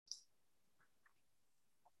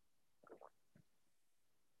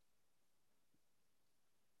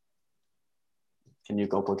Can you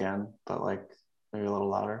gulp again, but like maybe a little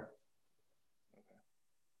louder?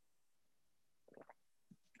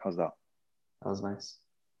 How's that? That was nice.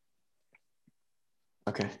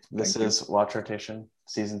 Okay, this Thank you. is Watch Rotation,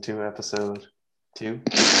 Season 2, Episode 2.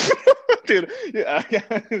 Dude, yeah,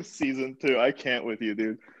 season 2. I can't with you,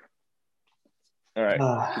 dude. All right,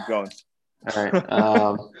 keep going. All right.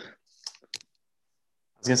 I was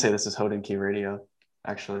gonna say this is Hodinkee Radio,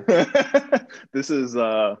 actually. This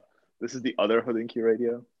is the other Hodinkee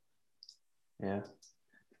Radio. Yeah.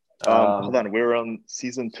 Hold on, we're on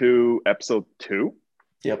season 2, episode 2.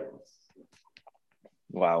 Yep.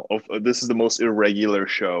 Wow, this is the most irregular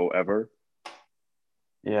show ever.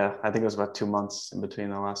 Yeah, I think it was about 2 months in between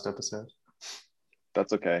the last episode.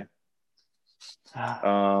 That's okay.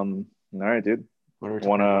 All right, dude.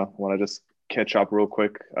 Wanna just catch up real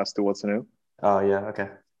quick as to what's new? Oh yeah, okay.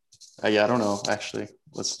 Yeah, I don't know actually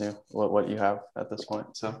what's new, what you have at this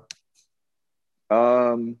point. So,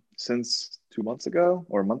 since 2 months ago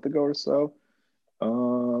or a month ago or so,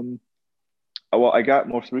 well, I got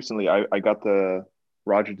most recently. I got the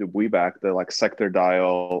Roger Dubuis back, the like sector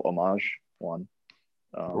dial homage one.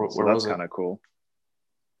 So that's kind of cool.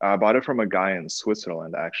 I bought it from a guy in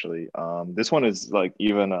Switzerland, actually. This one is like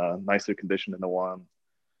even a nicer condition than the one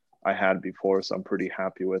I had before, so I'm pretty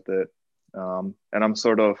happy with it. And I'm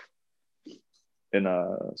sort of in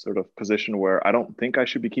a sort of position where I don't think I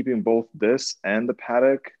should be keeping both this and the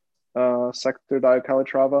Patek sector dial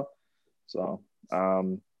Calatrava. So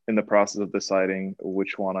in the process of deciding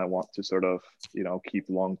which one I want to sort of, keep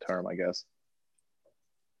long term, I guess.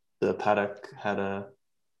 The Patek had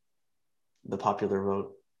the popular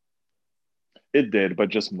vote. It did, but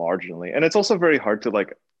just marginally. And it's also very hard to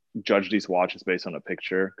like judge these watches based on a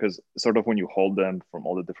picture because sort of when you hold them from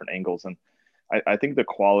all the different angles, and I think the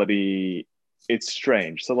quality, it's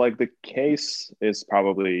strange. So like the case is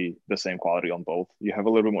probably the same quality on both. You have a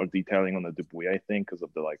little bit more detailing on the Dubuis, I think, because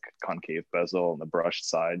of the like concave bezel and the brushed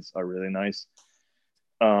sides are really nice.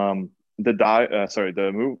 The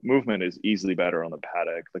movement is easily better on the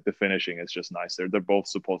Patek. Like the finishing is just nicer. They're both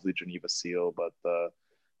supposedly Geneva seal, but the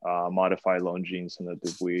modified Longines and the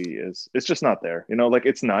Dubuis it's just not there. Like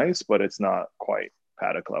it's nice, but it's not quite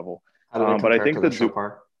Patek level. How do they compare but I think to the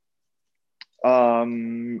Chopard?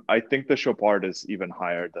 I think the Chopard is even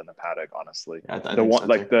higher than the Patek, honestly. Yeah, I think so,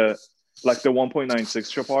 like the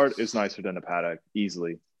 1.96 Chopard is nicer than the Patek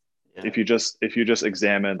easily. Yeah. If you just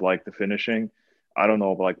examined like the finishing, I don't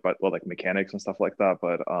know like mechanics and stuff like that,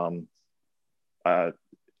 but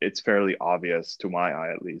it's fairly obvious to my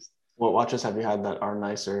eye at least. What watches have you had that are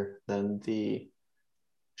nicer than the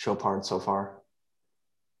Chopard so far?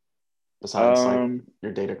 Besides like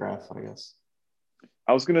your Datograph, I guess.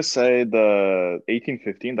 I was gonna say the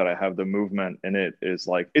 1815 that I have, the movement in it is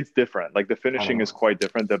like it's different. Like the finishing is quite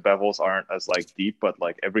different. The bevels aren't as like deep, but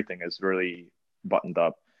like everything is really buttoned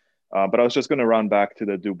up. But I was just gonna run back to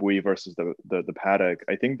the Dubuis versus the Patek.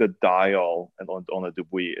 I think the dial on the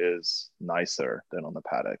Dubuis is nicer than on the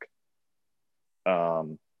Patek.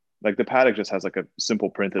 Like the Patek just has like a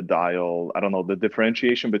simple printed dial. I don't know, the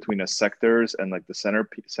differentiation between the sectors and like the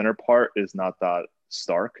center part is not that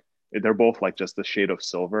stark. They're both like just a shade of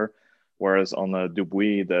silver, whereas on the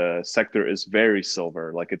Dubuis the sector is very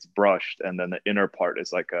silver, like it's brushed, and then the inner part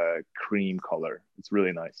is like a cream color. It's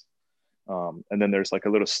really nice. And then there's like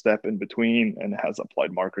a little step in between, and it has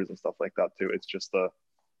applied markers and stuff like that too. It's just a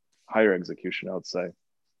higher execution, I would say.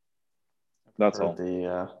 That's all.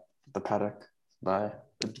 The Patek by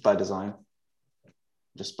design,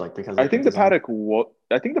 just like because I think the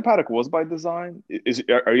Patek was by design.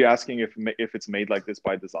 Are you asking if it's made like this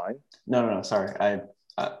by design? No. Sorry, I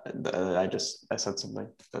said something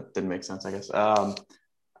that didn't make sense, I guess.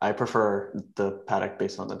 I prefer the Patek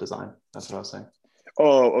based on the design. That's what I was saying.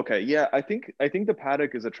 Oh, okay. Yeah, I think the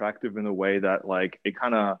Patek is attractive in a way that like it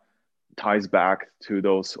kind of ties back to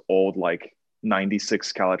those old like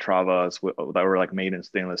 96 Calatravas that were like made in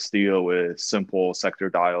stainless steel with simple sector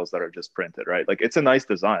dials that are just printed, right? Like it's a nice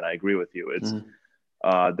design. I agree with you. It's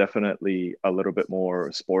definitely a little bit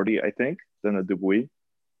more sporty, I think, than the Dubuis.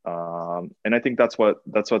 And I think that's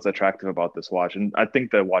what's attractive about this watch. And I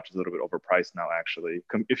think the watch is a little bit overpriced now, actually.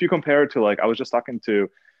 If you compare it to like, I was just talking to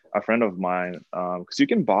a friend of mine, because you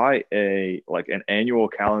can buy an annual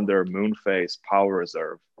calendar Moonface Power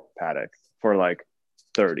Reserve Patek for like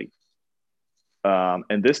 30.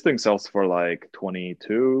 And this thing sells for like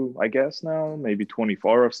 22, I guess now, maybe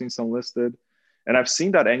 24. I've seen some listed. And I've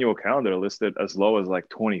seen that annual calendar listed as low as like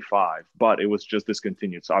 25, but it was just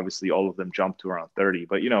discontinued. So obviously all of them jumped to around 30.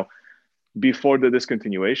 But before the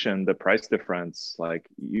discontinuation, the price difference, I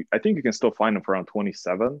think you can still find them for around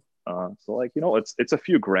 27. So like, it's a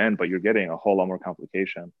few grand, but you're getting a whole lot more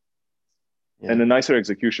complication Yeah. and a nicer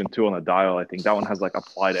execution too on the dial. I think that one has like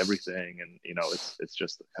applied everything, and it's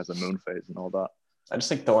just has a moon phase and all that. I just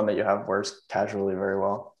think the one that you have works casually very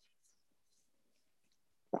well.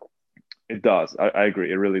 It does. I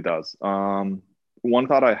agree. It really does. One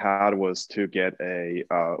thought I had was to get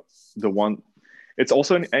the one. It's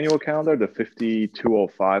also an annual calendar, the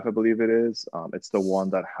 5205, I believe it is. It's the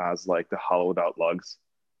one that has like the hollowed out lugs.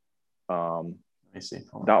 Let me see.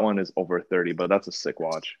 That one is over 30, but that's a sick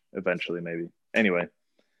watch. Eventually, maybe. Anyway,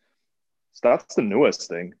 so that's the newest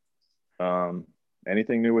thing.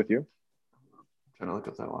 Anything new with you? I'm trying to look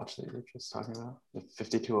up that watch that you were just talking about. The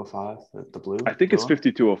 5205, the blue. I think it's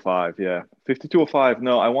 5205. Yeah, 5205.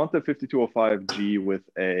 No, I want the 5205G with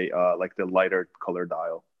a like the lighter color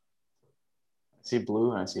dial. I see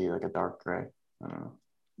blue and I see like a dark gray. I don't know.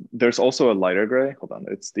 There's also a lighter gray. Hold on,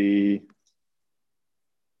 it's the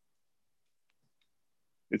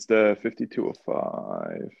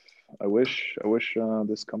 5205. I wish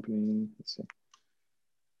this company. Let's see.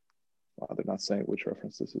 Wow, they're not saying which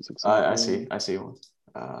reference this is exactly. I see one.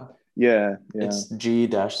 Yeah. It's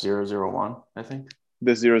G-001, I think.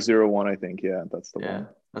 The 001, I think. Yeah, that's the one. Yeah,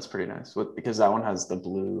 that's pretty nice. Because that one has the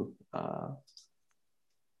blue.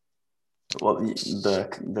 Well,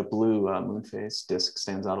 the blue moon phase disc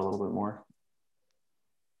stands out a little bit more.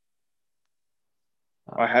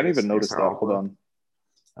 I hadn't even noticed that. Hold on.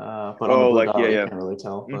 But on the blue dial, you can't really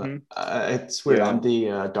tell. Mm-hmm. But it's weird. On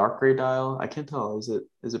the dark gray dial, I can't tell. Is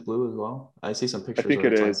it blue as well? I see some pictures. I think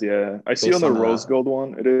it is. Yeah, I see on the rose gold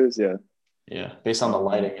one. It is. Yeah. Yeah, based on the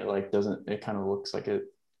lighting, it like doesn't. It kind of looks like it.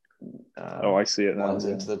 I see it now. Blends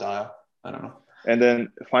into the dial. I don't know. And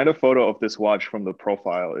then find a photo of this watch from the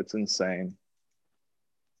profile. It's insane.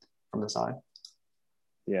 From the side.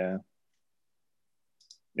 Yeah.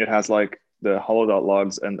 It has like the hollowed out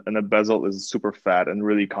lugs, and the bezel is super fat and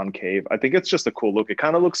really concave. I think it's just a cool look. It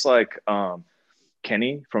kind of looks like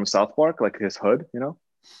Kenny from South Park, like his hood,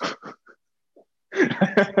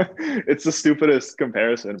 It's the stupidest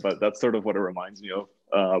comparison, but that's sort of what it reminds me of.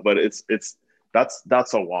 But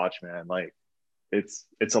that's a watch, man. Like it's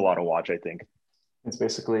a lot of watch, I think. It's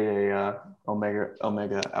basically a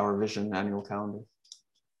Omega Hour Vision annual calendar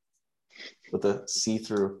with a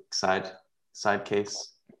see-through side case.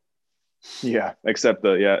 Yeah, except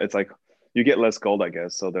it's like you get less gold, I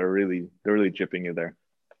guess. So they're really gypping you there.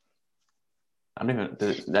 I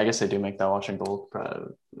guess they do make that watch in gold,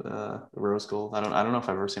 rose gold. I don't know if I've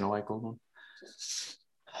ever seen a white gold one.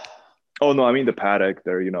 Oh no, I mean the Patek.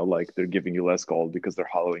 They're like they're giving you less gold because they're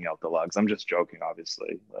hollowing out the lugs. I'm just joking,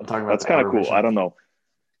 obviously. That's kind of cool. Vision. I don't know.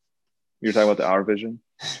 You're talking about the Hour Vision?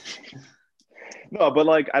 No, but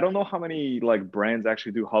like I don't know how many like brands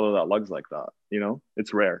actually do hollow out lugs like that.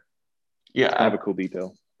 It's rare. Yeah, it's kind of a cool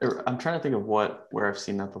detail. I'm trying to think of where I've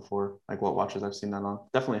seen that before, like what watches I've seen that on.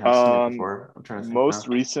 Definitely have seen it before. I'm trying to think most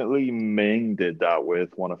recently, Ming did that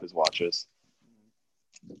with one of his watches.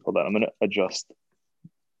 Hold on, I'm gonna adjust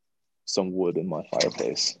some wood in my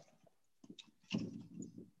fireplace.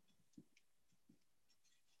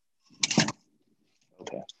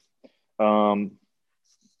 Okay.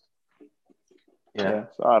 Yeah.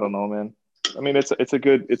 So I don't know, man. I mean, it's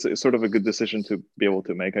sort of a good decision to be able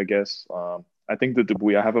to make, I guess. I think the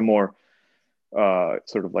Dubuis, I have a more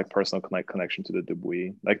sort of like personal connection to the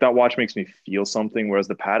Dubuis. Like that watch makes me feel something, whereas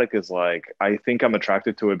the Patek is like, I think I'm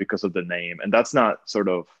attracted to it because of the name, and that's not sort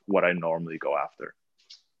of what I normally go after.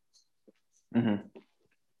 Mm-hmm.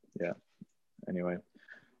 Yeah. Anyway,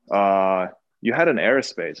 you had an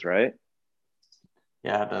Aerospace, right?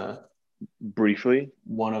 Yeah, briefly.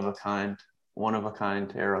 One of a kind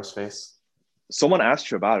Aerospace. Someone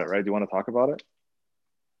asked you about it, right? Do you want to talk about it?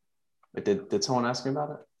 Did someone ask me about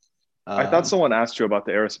it? I thought someone asked you about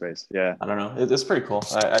the Aerospace. Yeah. I don't know. It's pretty cool.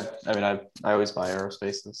 I mean, I always buy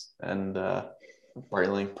Aerospaces and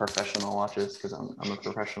Breitling professional watches because I'm a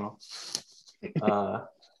professional.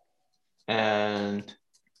 And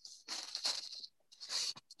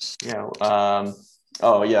yeah.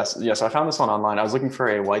 Oh yes. So I found this one online. I was looking for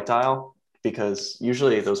a white dial because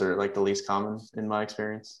usually those are like the least common in my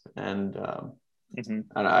experience, and and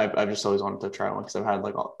I've just always wanted to try one because I've had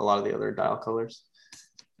like a lot of the other dial colors.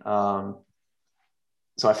 So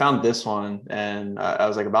I found this one and I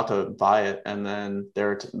was like about to buy it, and then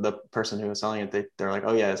the person who was selling it, they're like,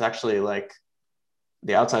 oh yeah, it's actually like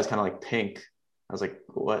the outside is kind of like pink. I was like,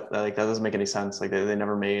 what? Like that doesn't make any sense. Like they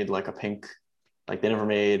never made like a pink, like they never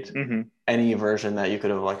made any version that you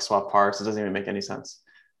could have like swapped parts. It doesn't even make any sense.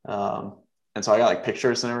 And so I got like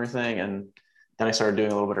pictures and everything, and then I started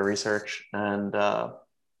doing a little bit of research, and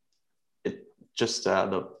it just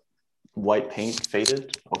the white paint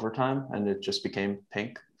faded over time and it just became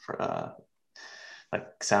pink for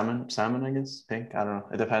like salmon, I guess. Pink. I don't know.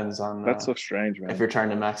 It depends on That's so strange, if man. you're trying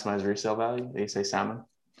to maximize resale value, they say salmon.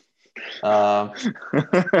 Um,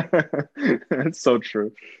 It's so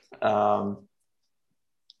true. um,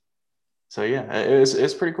 so yeah,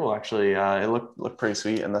 it's pretty cool actually. It looked pretty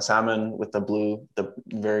sweet, and the salmon with the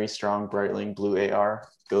very strong Breitling blue AR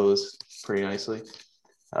goes pretty nicely.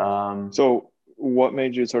 So what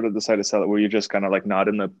made you sort of decide to sell it? Were you just kind of like not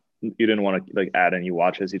in the, you didn't want to like add any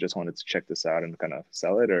watches, you just wanted to check this out and kind of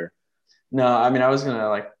sell it, or? No, I mean I was gonna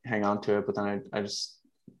like hang on to it, but then I just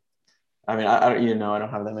I mean I don't, I don't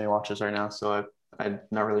have that many watches right now, so I'm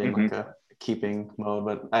not really in like Hmm. a keeping mode,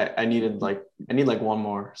 but I need like one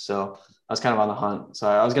more, so I was kind of on the hunt. So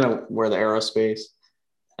I was gonna wear the aerospace,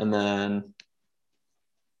 and then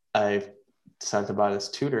I decided to buy this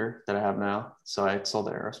Tudor that I have now, so I sold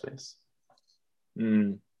the aerospace.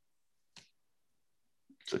 Mm,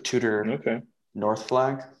 So Tudor okay. North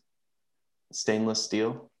Flag, stainless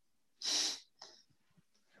steel.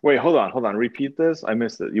 Wait, hold on. Repeat this. I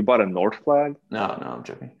missed it. You bought a North Flag? No, I'm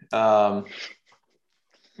joking. That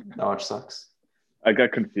watch sucks. I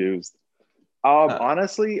got confused. Uh,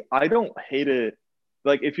 Honestly, I don't hate it.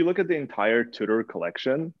 Like, if you look at the entire Tudor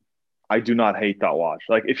collection, I do not hate that watch.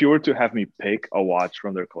 Like, if you were to have me pick a watch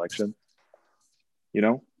from their collection, you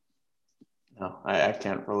know, no, I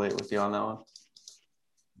can't relate with you on that one.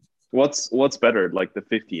 what's better? Like the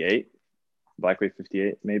 58, Blackbay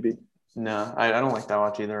 58, maybe. No, I don't like that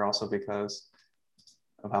watch either. Also because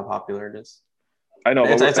of how popular it is. I know,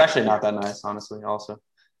 It's but actually not that nice, honestly. Also,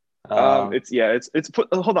 um, it's yeah, it's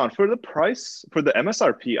hold on, for the price, for the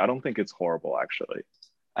MSRP. I don't think it's horrible actually,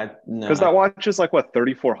 I no, because that watch is like what,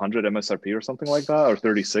 3,400 MSRP or something like that, or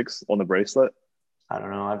 36 on the bracelet. I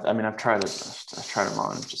don't know. I mean, I've tried it. I've tried them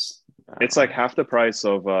on. Just I don't It's like know. half the price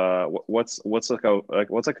of what's like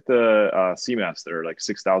the Seamaster, like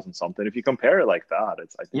 6,000 something. If you compare it like that,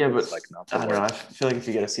 it's, I think Yeah, but it's like not the I don't know. I worst. feel like if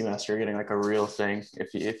you get a Seamaster, you're getting like a real thing.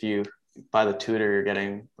 If you buy the Tudor, you're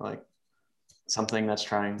getting like something that's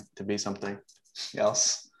trying to be something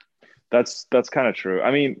else. That's kind of true.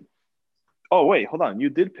 I mean, oh wait, hold on. You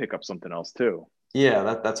did pick up something else too. Yeah,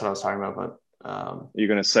 that's what I was talking about. But You're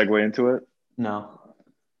gonna segue into it. no.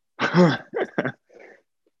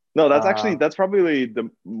 No, Uh, that's probably the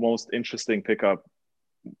most interesting pickup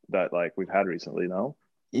that like we've had recently. No.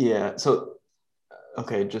 yeah. So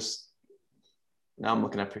okay, just now I'm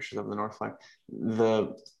looking at pictures of the North Flag.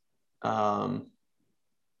 The let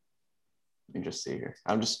me just see here.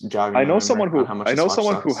 I'm just jogging I my know someone memory on who how much I this know watch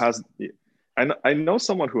someone who sucks. has I know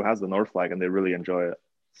someone who has the North Flag and they really enjoy it.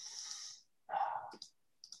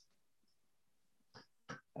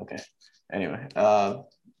 Okay. Anyway, I'm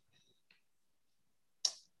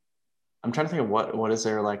trying to think of what is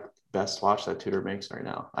their like best watch that Tudor makes right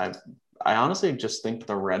now. I honestly just think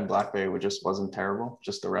the red Black Bay would just wasn't terrible,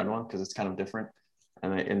 just the red one because it's kind of different.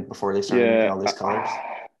 And before they started making Yeah, all these colors,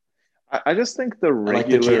 I just think the and like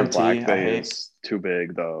the regular GMT, Black I Bay hate. is too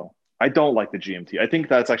big though. I don't like the GMT. I think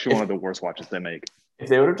that's actually one If of the worst watches they make. if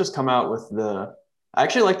they would have just come out with I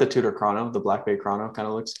actually like the Tudor Chrono. The Black Bay Chrono kind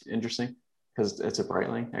of looks interesting because it's a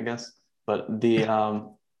Breitling, I guess. But the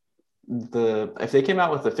if they came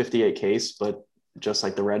out with the 58 case, but just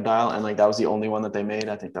like the red dial, and like that was the only one that they made,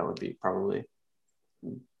 I think that would be probably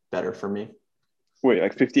better for me. Wait,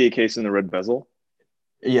 like 58 case in the red bezel?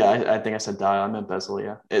 Yeah, I think I said dial. I meant bezel.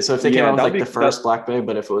 Yeah. So if they came Yeah, out with that'd like the be that. first Black Bay,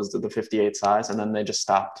 but if it was the 58 size, and then they just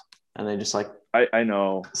stopped, and they just like I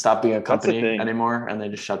know. stopped being a That's the company thing. anymore, and they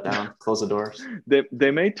just shut down, closed the doors.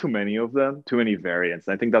 They made too many of them, too many variants.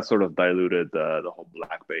 I think that sort of diluted the whole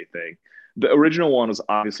Black Bay thing. The original one was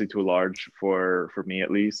obviously too large for me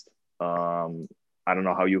at least. I don't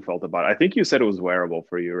know how you felt about it. I think you said it was wearable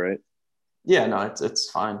for you, right? Yeah, no, it's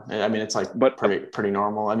fine. I mean, it's like But pretty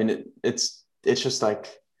normal. I mean, it's just like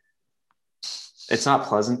it's not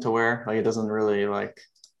pleasant to wear. Like it doesn't really like.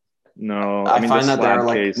 no, I I mean the find that there are slab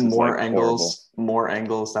like case is like horrible. more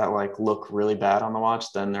angles that like look really bad on the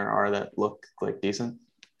watch than there are that look like decent.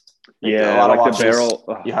 Like a Yeah, lot of like the watches,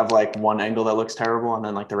 barrel. you have like one angle that looks terrible, and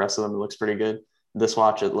then like the rest of them it looks pretty good. This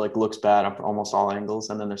watch it like looks bad on almost all angles,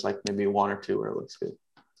 and then there's like maybe one or two where it looks good.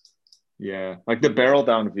 Yeah, like the barrel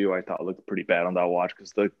down view, I thought looked pretty bad on that watch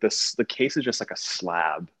because the case is just like a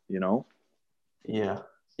slab, you know. Yeah,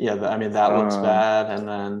 yeah. I mean that looks Um, bad, and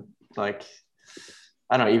then like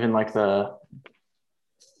I don't know, even like the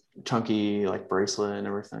chunky like bracelet and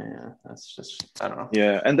everything. Yeah, that's just I don't know.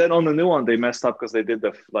 yeah, and then on the new one, they messed up because they did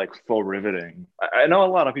the like full riveting. I know a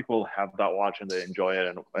lot of people have that watch and they enjoy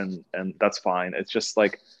it, and that's fine. It's just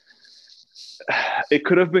like It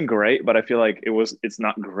could have been great, but I feel like it's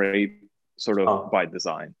not great sort of Oh, by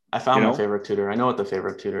design, I you found my know? favorite tutor. I know what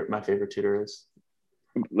my favorite tutor is.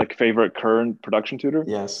 Like favorite current production tutor.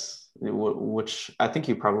 Yes, which I think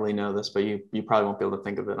you probably know this, but you probably won't be able to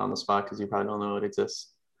think of it on the spot because you probably don't know it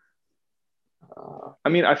exists. I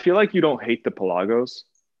mean, I feel like you don't hate the Pelagos.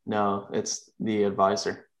 No, it's the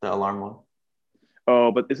advisor, the alarm one.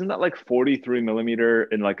 Oh, but isn't that like 43 millimeter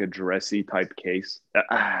in like a dressy type case?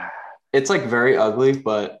 It's like very ugly,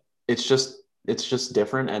 but it's just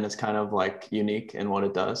different and it's kind of like unique in what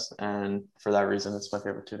it does. And for that reason, it's my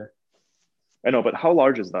favorite tutor. I know, but how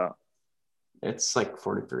large is that? It's like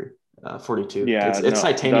 43, 42. Yeah, It's no,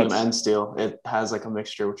 titanium that's and steel. It has like a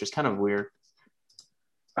mixture, which is kind of weird.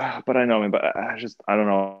 but I know, but I don't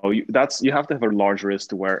know. You have to have a large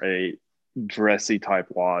wrist to wear a dressy type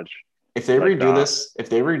watch like that. If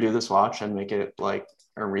they redo this watch and make it like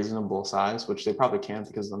a reasonable size, which they probably can't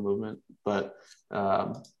because of the movement, but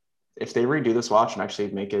um, if they redo this watch and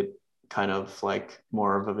actually make it kind of like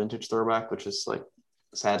more of a vintage throwback, which is like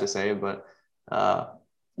sad to say, but uh,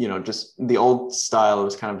 just the old style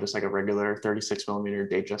was kind of just like a regular 36 millimeter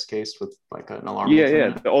Datejust case with like an alarm Yeah, within yeah.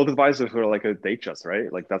 it. The old advisors were like a Datejust,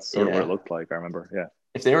 right? Like that's sort of what it Yeah, looked like. I remember. Yeah,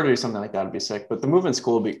 if they were to do something like that, it'd be sick. But the movement's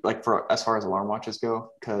cool, be like for as far as alarm watches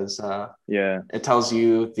go, because yeah. it tells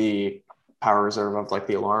you the power reserve of like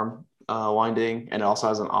the alarm winding, and it also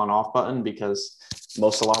has an on-off button because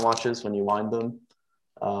most alarm watches, when you wind them,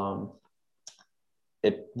 um,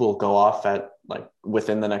 it will go off at like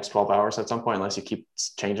within the next 12 hours at some point, unless you keep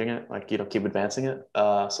changing it, like you don't keep advancing it.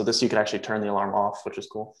 So this you can actually turn the alarm off, which is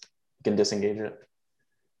cool. You can disengage it.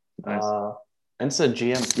 Nice. Uh, and it's a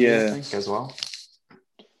GMT, I Yeah, think, as well.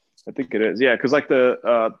 I think it is. Yeah, because like the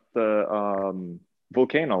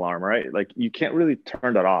volcano alarm, right? Like you can't really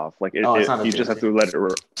turn that off. Like Oh, it's it not a you just have GMT. to let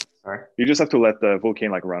it. Sorry. You just have to let the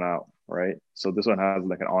volcano like run out, right? So this one has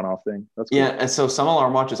like an on-off thing. That's Yeah, cool. and so some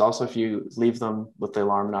alarm watches also, if you leave them with the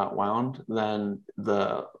alarm not wound, then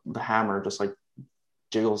the hammer just like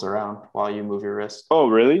jiggles around while you move your wrist. Oh,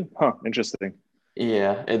 really? Huh. Interesting.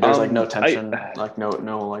 Yeah, there's like no I tension, like no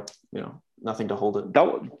like nothing to hold it.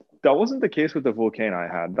 that that wasn't the case with the volcano I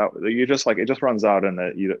had. That you just like it just runs out and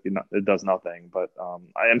it does nothing. But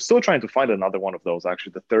I am still trying to find another one of those.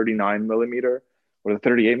 Actually, the 39 millimeter or the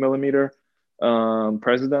 38 millimeter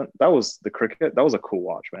president. That was the cricket. That was a cool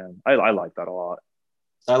watch, man. I like that a lot.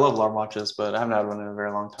 I love alarm watches, but I haven't had one in a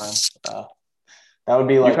very long time. Uh, that would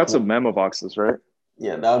be You've like had some memo boxes, right?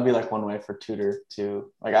 yeah, that would be like one way for Tudor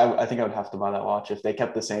to like. I think I would have to buy that watch if they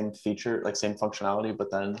kept the same feature, like same functionality, but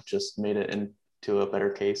then just made it into a better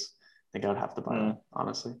case. I think I would have to buy Mm. that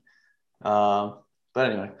honestly. Um, but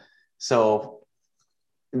anyway, so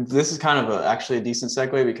this is kind of actually a decent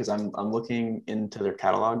segue because I'm looking into their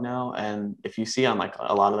catalog now, and if you see on like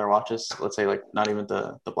a lot of their watches, let's say like not even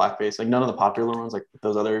the black face, like none of the popular ones, like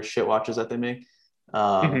those other shit watches that they make,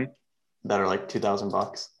 um, Mm-hmm. that are like $2,000.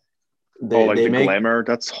 Oh, They like they the make glamour.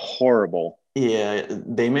 That's horrible. yeah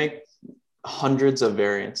they make hundreds of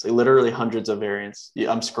variants, like literally hundreds of variants.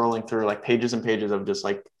 Yeah, I'm scrolling through like pages and pages of just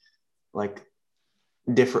like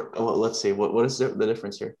different. Well, let's see what is the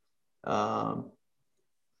difference here. Um,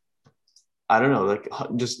 I don't know, like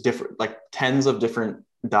just different, like tens of different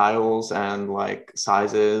dials and like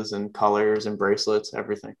sizes and colors and bracelets,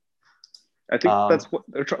 everything. I think Um, that's what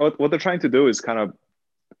they're trying to do is kind of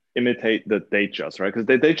imitate the Datejust, right? Because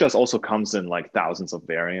the Datejust also comes in like thousands of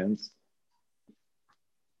variants.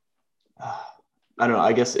 I don't know.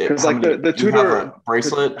 I guess Because how like many the you have tutor, a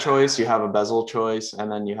bracelet choice, you have a bezel choice,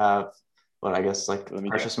 and then you have what I guess like let me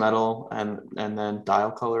precious guess. metal and then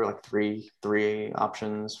dial color, like three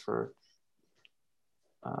options for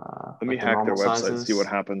Let me like the hack their normal website, see what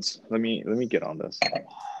sizes. happens. Let me get on this.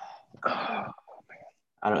 I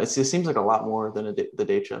don't know. It seems like a lot more than the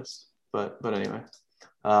day chest, but anyway.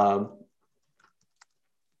 Um,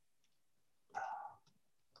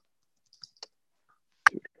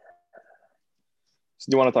 So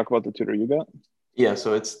do you want to talk about the tutor you got? yeah,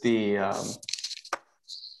 so it's the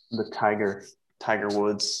Tiger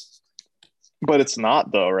Woods. But it's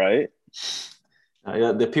not though, right?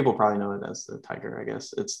 Yeah, the people probably know it as the Tiger. I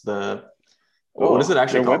guess it's the what is it Oh,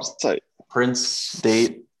 actually their called? website, Prince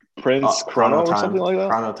Date Prince Chrono or something like that.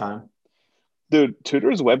 Chrono Time. Dude,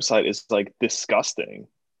 Tutor's website is like disgusting.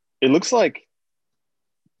 It looks like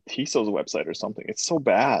Tissot's website or something. It's so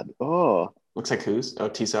bad. Oh, Looks like who's? Oh,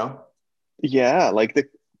 Tissot. yeah, like the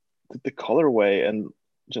colorway and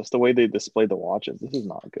just the way they display the watches. This is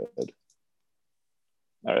not good.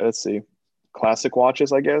 All right, let's see. Classic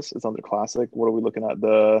watches, I guess. It's under classic. What are we looking at?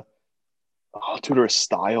 The Tudor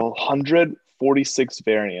style, 146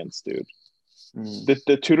 variants, dude. Mm.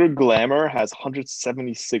 The Tudor Glamour has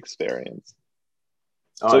 176 variants.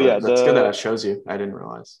 So Oh, yeah, that's good that it shows you. I didn't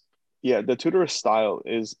realize. the Tudor style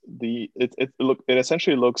is it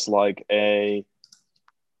essentially looks like a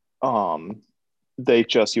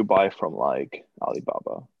Datejust you buy from like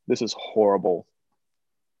Alibaba. This is horrible.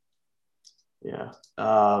 Yeah.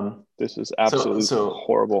 This is So absolutely so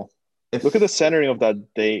horrible. Look at if the centering of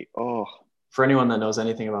that date. Oh, for anyone that knows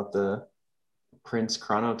anything about the Prince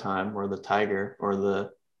Chrono Time or the Tiger or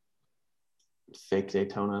the fake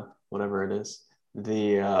Daytona, whatever it is,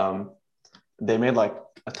 they made like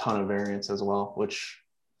a ton of variants as well, which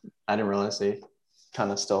I didn't realize they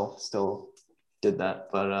kind of still did that.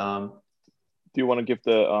 But do you want to give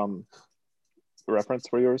the reference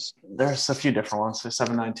for yours? there's a few different ones. There's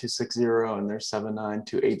 79260 and there's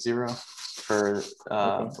 79280 for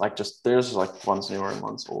Okay. like just there's like one's newer and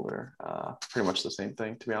one's older. Pretty much the same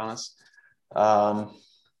thing to be honest. Um,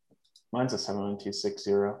 mine's a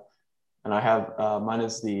 79260 and I have mine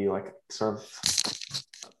is the like sort of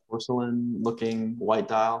porcelain looking white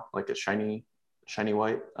dial, like a shiny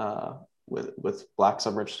white with black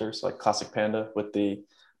subregisters, like classic Panda with the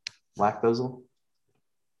black bezel.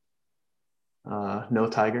 No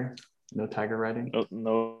tiger, no tiger writing.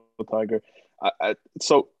 No tiger.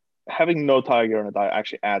 So having no tiger on a die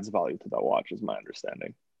actually adds value to that watch, is my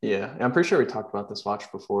understanding. Yeah, I'm pretty sure we talked about this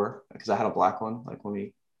watch before because I had a black one like when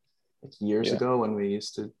we like years Yeah. ago when we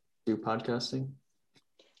used to do podcasting.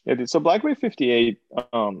 Yeah, dude. So Blackberry 58,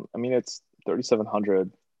 I mean it's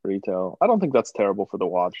 3,700 retail. I don't think that's terrible for the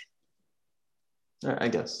watch. I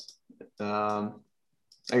guess. I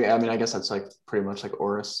mean, I guess that's like pretty much like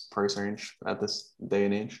Oris price range at this day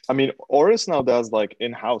and age. I mean, Oris now does like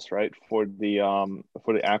in-house, right? For the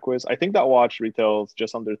Aquis. I think that watch retails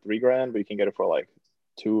just under 3 grand, but you can get it for like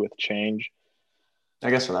 2 with change. I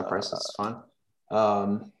guess for that price, it's fine.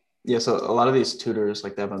 Yeah, so a lot of these tutors,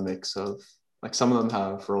 like they have a mix of, like some of them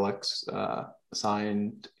have Rolex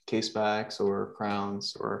signed casebacks or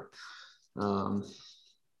crowns or um,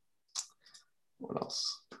 what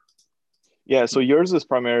else? Yeah, so yours is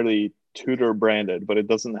primarily Tudor branded, but it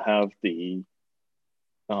doesn't have the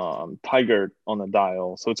tiger on the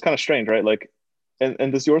dial. So it's kind of strange, right? Like,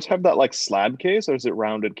 and does yours have that like slab case or is it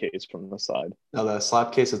rounded case from the side? Now the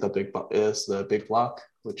slab case is the big block,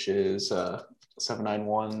 which is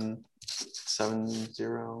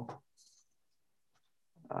 79170.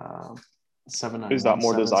 Is that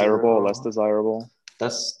more 79170. desirable or less desirable?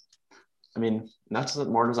 That's, I mean, that's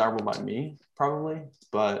more desirable by me probably,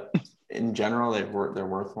 but in general, they're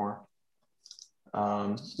worth more.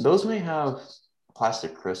 Those may have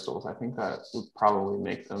plastic crystals. I think that would probably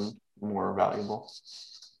make them more valuable.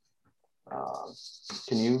 Uh,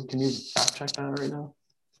 can you fact check that right now?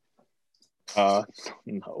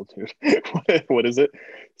 No, dude. What is it?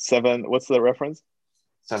 Seven. What's the reference?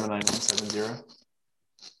 79170.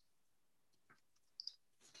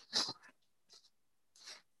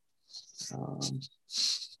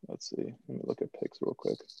 Let's see. Let me look at pics real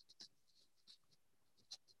quick.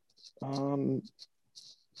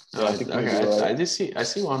 Yeah, I think okay. right. I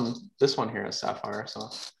see one. This one here is sapphire. So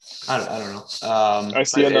I don't know. I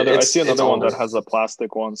see another. I see another one older. that has a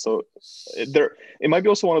plastic one. So it might be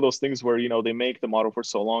also one of those things where they make the model for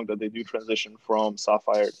so long that they do transition from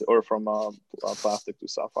sapphire or from plastic to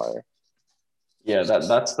sapphire. Yeah,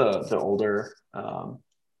 that's the older.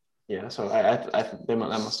 Yeah, so that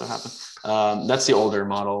must have happened. That's the older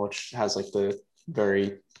model, which has like the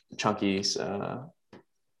very chunky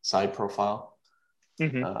side profile.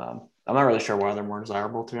 Mm-hmm. I'm not really sure why they're more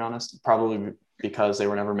desirable, to be honest. Probably because they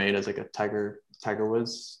were never made as like a Tiger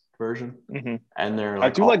Woods version, Mm-hmm. and they're I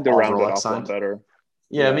like do like the rounded Rolex off one signed. better.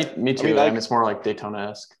 Yeah, me too. I mean, it's more like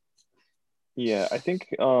Daytona-esque. Yeah, I think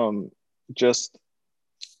just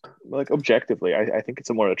like objectively, I think it's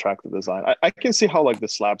a more attractive design. I can see how like the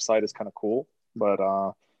slab side is kind of cool, but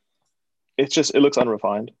it looks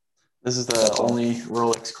unrefined. This is the only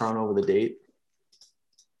Rolex chrono with a date.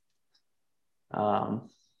 For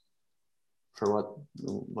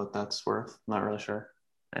what that's worth, I'm not really sure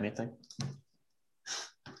anything.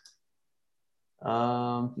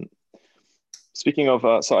 Speaking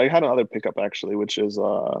of, so I had another pickup actually, which is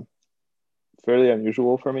fairly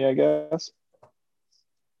unusual for me, I guess.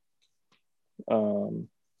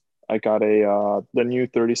 I got the new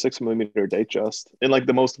 36 millimeter Datejust in like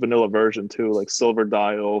the most vanilla version too, like silver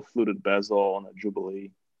dial, fluted bezel, and a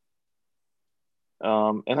Jubilee.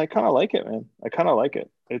 And I kind of like it, man. I kind of like it.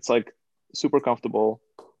 It's like super comfortable,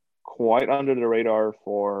 quite under the radar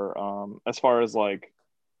for as far as like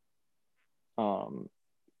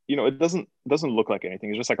it doesn't look like anything.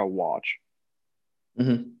 It's just like a watch.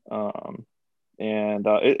 Mm-hmm. and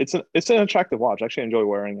it's an attractive watch. I actually enjoy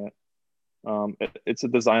wearing it. It's a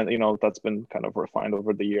design, that's been kind of refined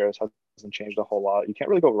over the years. Hasn't changed a whole lot. You can't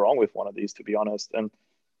really go wrong with one of these, to be honest. And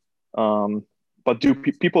but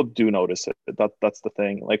people do notice it? That's the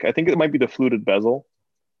thing. Like, I think it might be the fluted bezel.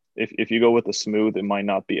 If you go with the smooth, it might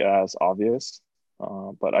not be as obvious.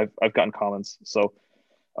 But I've gotten comments. So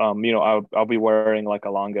I'll be wearing like a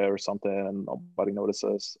Lange or something, and nobody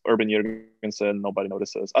notices. Urban Jurgensen, nobody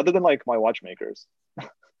notices, other than like my watchmakers.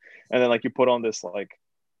 And then like you put on this like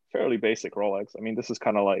fairly basic Rolex. I mean, this is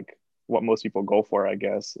kind of like what most people go for, I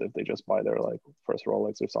guess, if they just buy their like first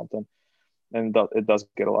Rolex or something. And it does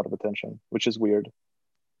get a lot of attention, which is weird.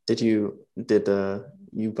 Did you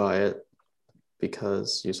buy it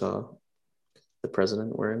because you saw the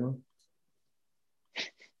president wearing one?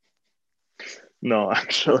 No,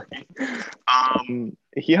 actually,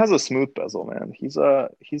 he has a smooth bezel, man. He's a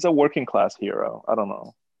working class hero. I don't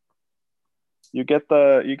know. You get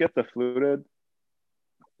the fluted,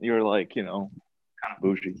 you're like, kind of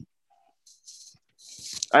bougie.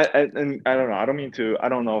 And I don't know. I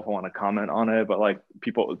don't know if I want to comment on it, but like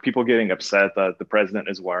people getting upset that the president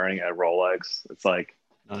is wearing a Rolex. It's like,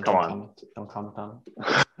 No, come don't on. comment. Don't comment on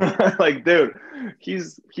it. Like, dude,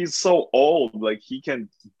 he's so old. Like, he can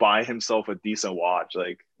buy himself a decent watch.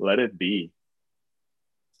 Like, let it be.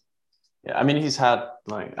 Yeah, I mean, I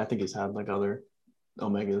think he's had like other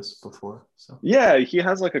Omegas before. So Yeah, he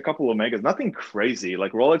has like a couple of Omegas. Nothing crazy.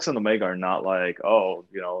 Like, Rolex and Omega are not like, oh,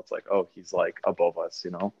 it's like, oh, he's like above us.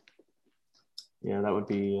 yeah, that would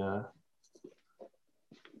be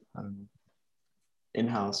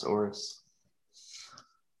in-house or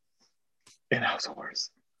In-house horse.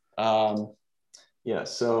 Yeah,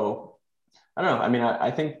 so I don't know. I mean,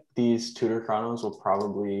 I think these Tudor chronos will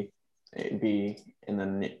probably be in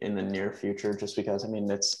the near future, just because I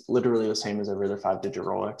mean it's literally the same as every other 5-digit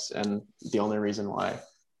Rolex, and the only reason why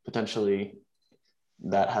potentially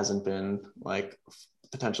that hasn't been like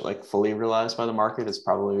potentially like fully realized by the market is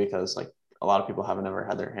probably because like a lot of people haven't ever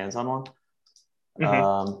had their hands on one.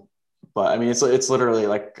 Mm-hmm. But I mean, it's literally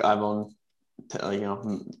like I've owned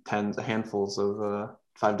handfuls of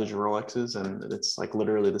 5-digit Rolexes, and it's like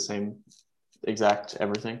literally the same exact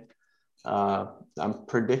everything. I'm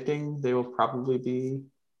predicting they will probably be,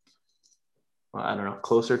 well, I don't know,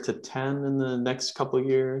 closer to 10 in the next couple of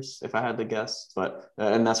years, if I had to guess. But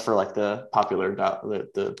and that's for like the popular dial,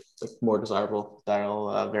 the like more desirable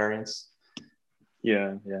dial variants.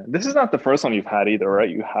 Yeah, yeah. This is not the first one you've had either, right?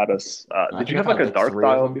 You had us. I Did you think I've have like had a like dark 3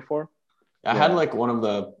 of dial them. before? I had Yeah. like one of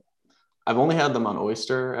the. I've only had them on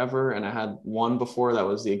Oyster ever, and I had one before that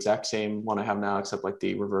was the exact same one I have now, except like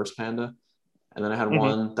the reverse Panda. And then I had Mm-hmm.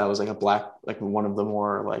 one that was like a black, like one of the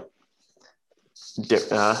more like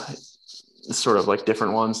sort of like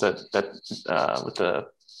different ones that with the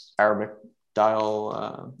Arabic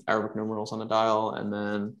dial, Arabic numerals on the dial, and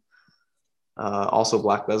then also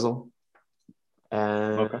black bezel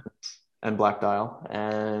and Okay. black dial,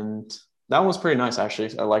 and that one was pretty nice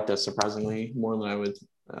actually. I liked it surprisingly more than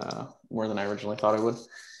I originally thought I would.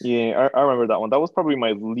 Yeah, I remember that one. That was probably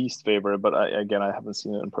my least favorite, but I haven't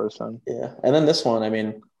seen it in person. Yeah, and then this one, I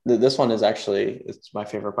mean, this one is actually it's my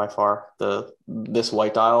favorite by far. This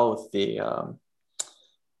white dial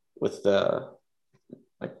with the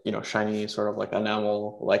like shiny sort of like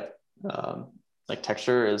enamel like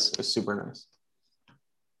texture is super nice.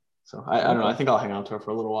 So I don't know. I Okay. think I'll hang on to it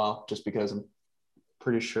for a little while just because I'm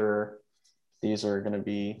pretty sure these are going to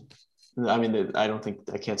be. I mean, I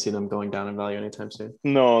can't see them going down in value anytime soon.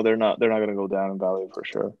 No, they're not. They're not going to go down in value for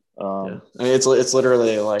sure. Yeah, I mean, it's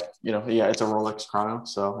literally like yeah, it's a Rolex chrono.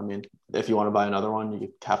 So I mean, if you want to buy another one,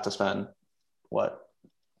 you have to spend what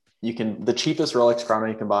the cheapest Rolex chrono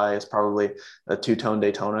you can buy is probably a two-tone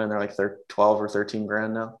Daytona, and they're like 12 or 13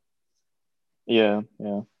 grand now. Yeah,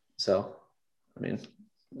 yeah. So I mean,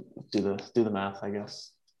 do the math, I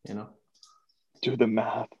guess. Do the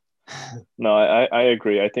math. No, I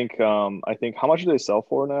agree. I think how much do they sell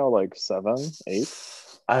for now? Like 7, 8?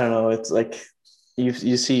 I don't know. It's like you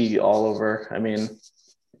see all over. I mean,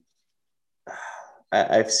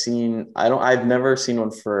 I've seen. I've never seen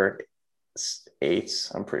one for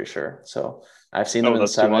 8s. I'm pretty sure. So I've seen them Oh, in the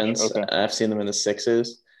that's too much. 7s, Okay. and I've seen them in the 6s,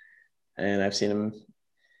 and I've seen them.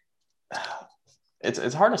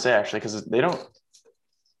 It's hard to say actually because they don't.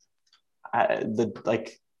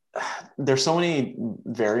 There's so many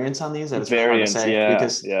variants on these that it's really hard to Variants, say yeah,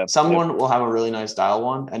 because yeah, yep. someone will have a really nice dial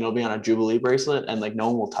one and it'll be on a Jubilee bracelet and like no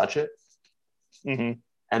one will touch it. Mm-hmm.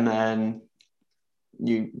 And then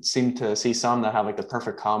you seem to see some that have like the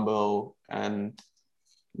perfect combo and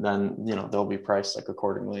then they'll be priced like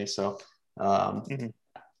accordingly. So Mm-hmm.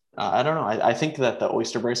 I don't know. I think that the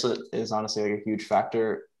Oyster bracelet is honestly like a huge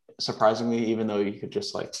factor. Surprisingly, even though you could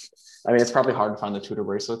just like, I mean, it's probably hard to find the Tudor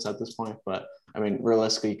bracelets at this point, but I mean,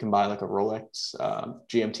 realistically, you can buy like a Rolex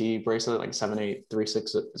GMT bracelet, like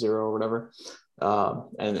 78360 or whatever,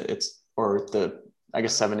 and it's or the I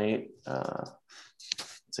guess 78. Let's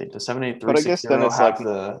see, does But I guess 78360 then it's like, have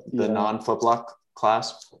the yeah. non flip lock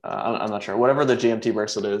clasp? I'm not sure. Whatever the GMT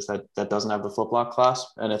bracelet is that doesn't have the flip lock clasp,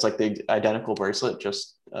 and it's like the identical bracelet,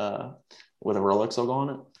 just with a Rolex logo on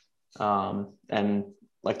it. And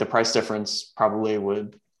like the price difference probably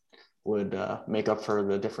would make up for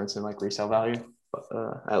the difference in like resale value,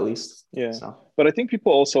 at least. Yeah. So But I think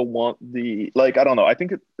people also want the, like, I don't know. I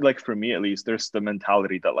think like for me at least, there's the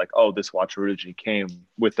mentality that like, oh, this watch originally came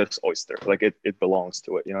with this oyster. Like it belongs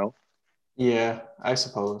to it, you know? yeah, I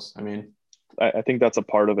suppose. I mean, I think that's a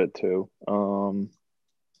part of it too.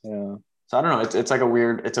 Yeah. so I don't know. It's like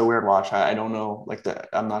it's a weird watch. I don't know. Like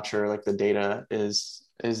I'm not sure. Like the data is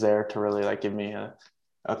there to really like give me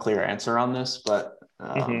a clear answer on this, but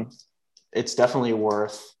Hmm. it's definitely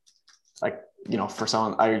worth like for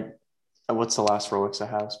someone. I what's the last Rolex I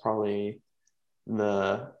have? It's probably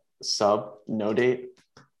the sub no date,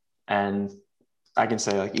 and I can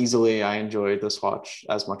say like easily I enjoyed this watch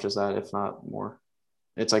as much as that, if not more.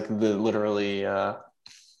 It's like the literally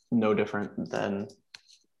no different than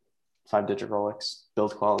 5-digit Rolex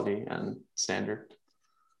build quality and standard.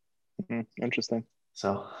 Hmm. Interesting.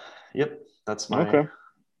 So, yep, Okay.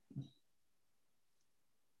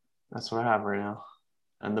 that's what I have right now,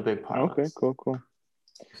 and the big Okay. pilots. Cool. Cool.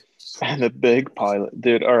 And the big pilot,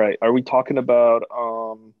 dude. All right. Are we talking about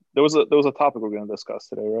there was a topic we're going to discuss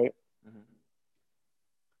today, right? Mhm.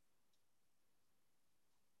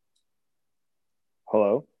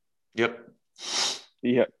 Hello. Yep.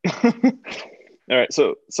 Yeah. All right.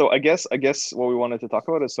 So I guess what we wanted to talk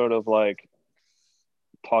about is sort of like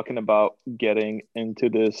talking about getting into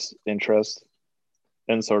this interest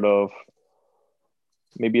and sort of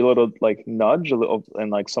maybe a little like nudge a little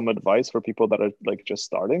and like some advice for people that are like just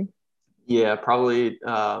starting. Yeah, probably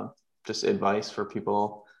just advice for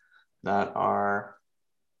people that are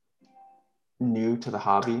new to the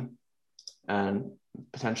hobby, and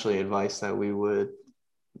potentially advice that we would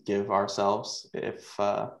give ourselves if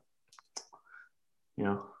you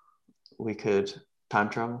know we could time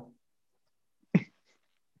travel.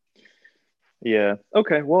 Yeah.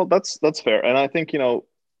 Okay. Well, that's fair. And I think,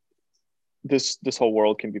 this whole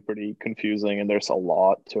world can be pretty confusing and there's a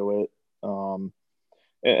lot to it. And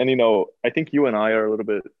I think you and I are a little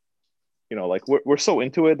bit, like we're so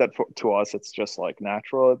into it that to us it's just like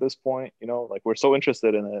natural at this point, like we're so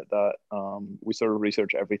interested in it that we sort of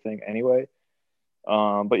research everything anyway.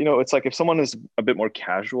 But it's like if someone is a bit more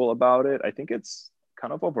casual about it, I think it's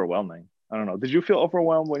kind of overwhelming. I don't know. Did you feel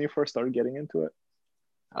overwhelmed when you first started getting into it?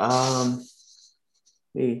 Um,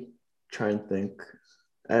 me try and think.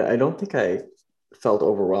 I don't think I felt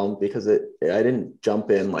overwhelmed because I didn't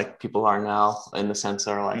jump in like people are now, in the sense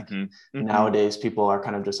that are like Mm-hmm. Mm-hmm. nowadays people are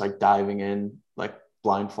kind of just like diving in like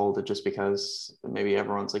blindfolded just because maybe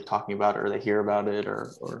everyone's like talking about it or they hear about it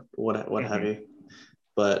or what have Mm-hmm. you.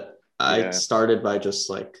 But I Yeah. started by just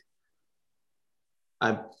like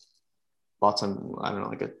I bought some, I don't know,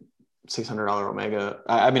 like a $600 Omega.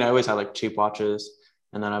 I mean I always had like cheap watches,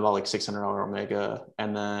 and then I bought like $600 Omega,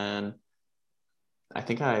 and then I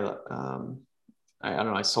think I don't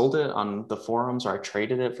know, I sold it on the forums or I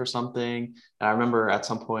traded it for something. And I remember at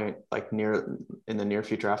some point, like in the near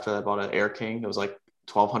future after that, I bought an Air King. It was like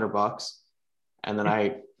 $1,200. And then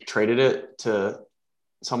I traded it to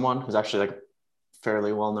someone who's actually like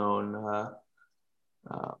fairly well known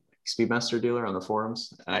uh, Speedmaster dealer on the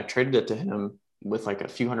forums. And I traded it to him with like a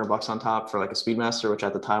few $100 on top for like a Speedmaster, which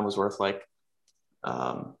at the time was worth like,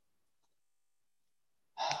 um,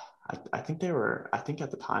 I think I think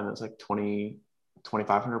at the time it was like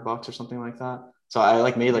 2,500 bucks or something like that. So I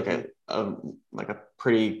like made like Mm-hmm. a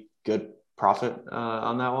pretty good profit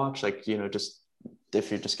on that watch. Like, just if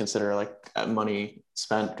you just consider like money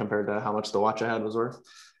spent compared to how much the watch I had was worth.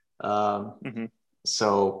 Um, Mm-hmm.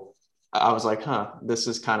 so I was like, huh, this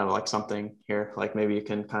is kind of like something here. Like maybe you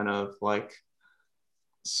can kind of like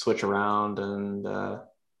switch around and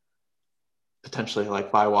potentially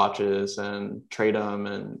like buy watches and trade them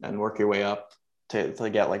and work your way up to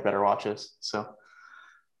get like better watches. So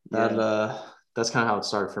that Yeah. that's kind of how it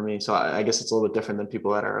started for me. So I guess it's a little bit different than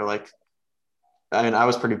people that are like, I mean, I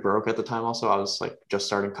was pretty broke at the time. Also, I was like just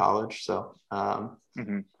starting college. So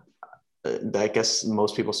Mm-hmm. I guess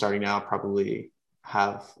most people starting now probably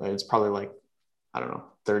have, it's probably like, I don't know,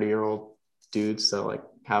 30-year-old dudes that like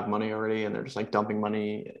have money already and they're just like dumping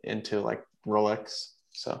money into like Rolex.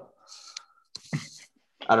 So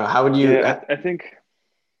I don't know. How would you Yeah, I think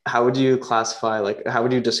how would you classify, like, how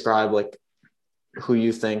would you describe like who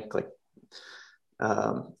you think like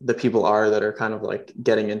the people are that are kind of like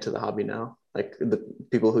getting into the hobby now, like the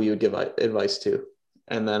people who you would give advice to,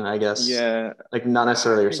 and then I guess yeah, like not I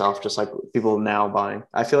necessarily think yourself, just like people now buying.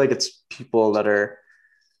 I feel like it's people that are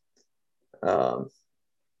um,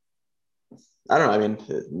 I don't know. I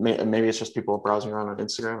mean, maybe it's just people browsing around on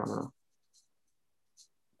Instagram. I don't know.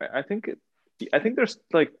 I think I think there's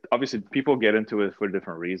like obviously people get into it for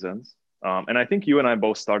different reasons. And I think you and I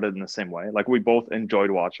both started in the same way. Like we both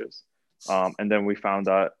enjoyed watches. And then we found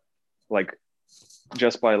that like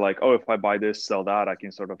just by like, oh, if I buy this, sell that, I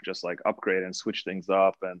can sort of just like upgrade and switch things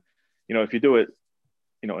up. And if you do it,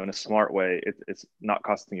 in a smart way, it's not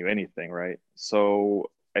costing you anything, right? So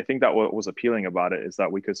I think that what was appealing about it is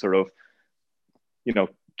that we could sort of,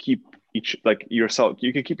 keep each like yourself,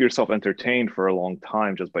 you can keep yourself entertained for a long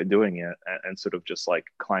time just by doing it, and sort of just like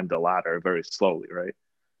climb the ladder very slowly, right?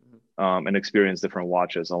 And experience different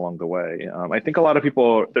watches along the way. I think a lot of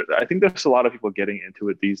people, I think there's a lot of people getting into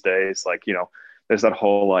it these days. Like, there's that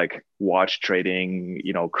whole like watch trading,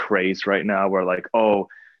 craze right now where like, oh,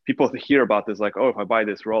 people hear about this, like, oh, if I buy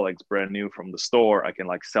this Rolex brand new from the store, I can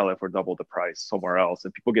like sell it for double the price somewhere else.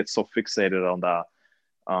 And people get so fixated on that.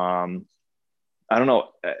 I don't know.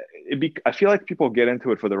 I feel like people get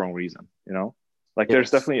into it for the wrong reason, Like there's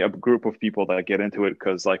Yes, definitely a group of people that get into it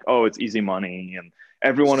because like, oh, it's easy money and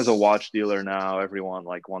everyone is a watch dealer now. Everyone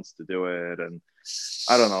like wants to do it. And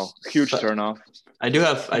I don't know, huge but turnoff. I do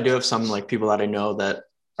have some like people that I know that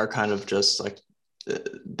are kind of just like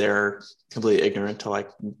they're completely ignorant to like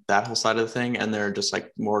that whole side of the thing, and they're just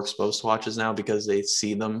like more exposed to watches now because they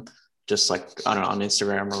see them just like I don't know on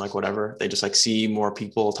Instagram or like whatever. They just like see more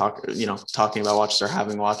people talking about watches or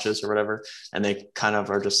having watches or whatever, and they kind of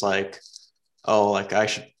are just like, oh, like I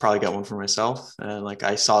should probably get one for myself. And like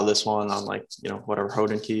I saw this one on like whatever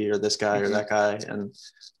Hodinkey or this guy or Mm-hmm. that guy, and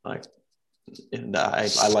like and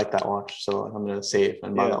I like that watch, so I'm gonna save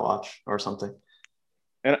and buy Yeah. that watch or something.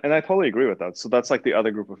 And I totally agree with that. So that's like the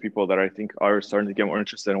other group of people that I think are starting to get more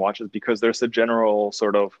interested in watches because there's a general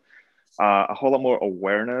sort of a whole lot more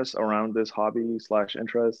awareness around this hobby slash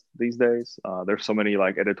interest these days. There's so many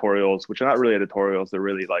like editorials, which are not really editorials; they're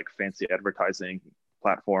really like fancy advertising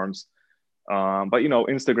platforms. But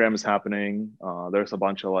Instagram is happening. There's a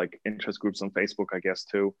bunch of like interest groups on Facebook, I guess,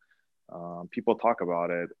 too. People talk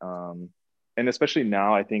about it, and especially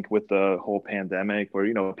now, I think with the whole pandemic,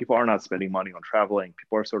 where people are not spending money on traveling,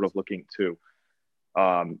 people are sort of looking to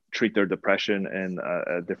treat their depression in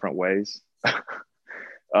different ways.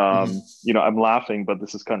 Mm-hmm. I'm laughing, but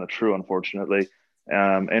this is kind of true, unfortunately.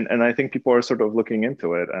 And I think people are sort of looking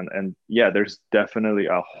into it, and yeah, there's definitely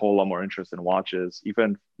a whole lot more interest in watches.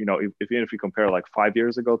 Even even if you compare like 5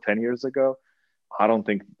 years ago, 10 years ago, I don't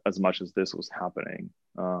think as much as this was happening.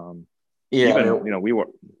 Yeah, I Even mean, we were,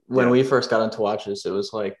 when yeah, we first got into watches, it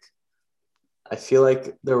was like I feel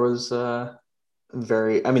like there was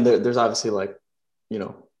very. I mean, there's obviously like you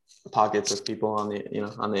know pockets of people on the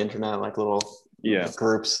on the internet, like little yeah,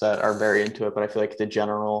 groups that are very into it. But I feel like the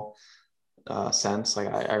general sense, like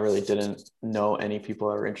I really didn't know any people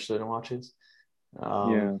that were interested in watches.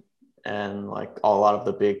 Um, yeah. and like a lot of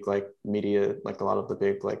the big like media, like a lot of the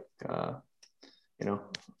big like you know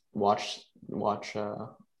watch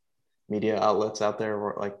media outlets out there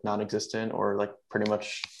were like non-existent or like pretty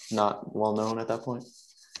much not well known at that point.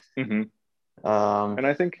 Hmm. Um, And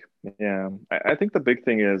I think, yeah, I think the big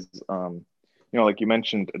thing is, like you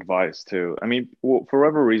mentioned advice too. I mean, well, for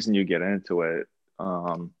whatever reason you get into it,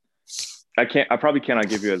 um, I probably cannot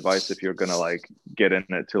give you advice if you're gonna like get in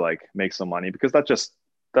it to like make some money because that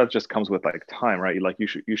just comes with like time, right? Like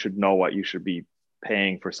you should know what you should be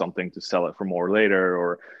paying for something to sell it for more later,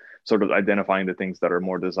 or sort of identifying the things that are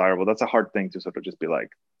more desirable. That's a hard thing to sort of just be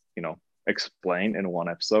like, explain in one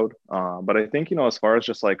episode. But I think as far as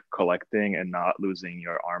just like collecting and not losing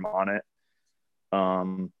your arm on it,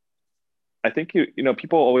 um, I think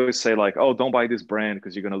people always say like, oh, don't buy this brand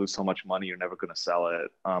because you're going to lose so much money, you're never going to sell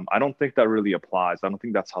it. I don't think that really applies. I don't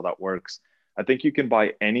think that's how that works. I think you can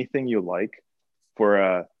buy anything you like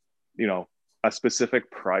for you know, a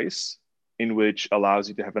specific price in which allows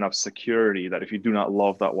you to have enough security that if you do not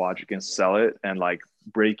love that watch, you can sell it and like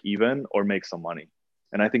break even or make some money.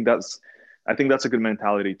 And I think that's a good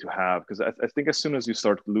mentality to have because I think as soon as you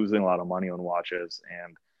start losing a lot of money on watches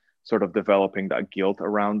and sort of developing that guilt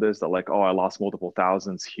around this, that like, oh, I lost multiple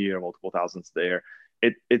thousands here, multiple thousands there.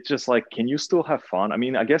 It's just like, can you still have fun? I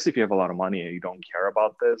mean, I guess if you have a lot of money and you don't care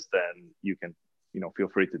about this, then you can, feel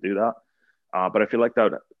free to do that. But I feel like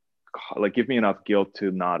that would like give me enough guilt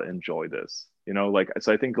to not enjoy this. Like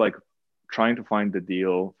so I think like trying to find the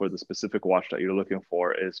deal for the specific watch that you're looking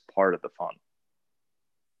for is part of the fun.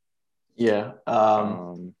 Yeah.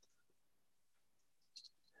 Um,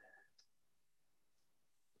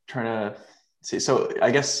 Trying to see. So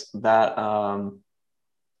I guess that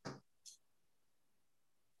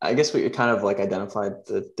I guess we kind of like identified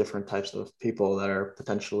the different types of people that are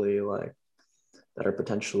potentially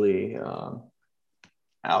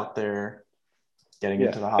out there getting yeah,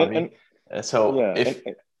 into the hobby. So yeah, if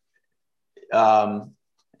um,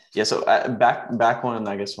 yeah, so back when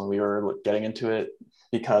I guess when we were getting into it,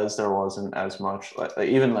 because there wasn't as much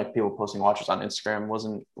even like people posting watches on Instagram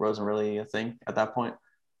wasn't really a thing at that point.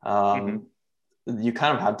 mm-hmm, Um, you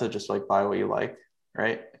kind of had to just like buy what you like,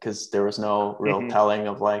 right? Because there was no real mm-hmm, telling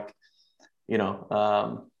of like, you know,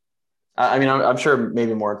 I mean, I'm sure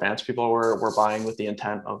maybe more advanced people were buying with the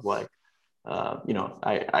intent of like,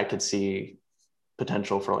 I could see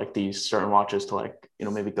potential for like these certain watches to like,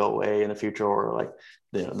 maybe go away in the future, or like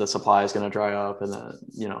the supply is going to dry up, and then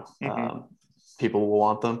mm-hmm. people will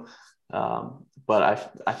want them.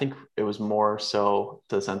 But I think it was more so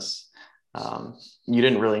to the sense, you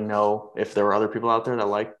didn't really know if there were other people out there that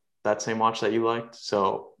liked that same watch that you liked,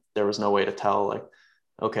 so there was no way to tell like,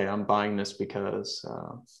 okay, I'm buying this because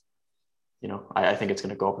I think it's going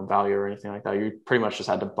to go up in value or anything like that. You pretty much just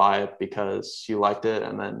had to buy it because you liked it,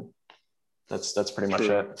 and then that's pretty much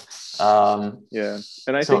True. it. Yeah.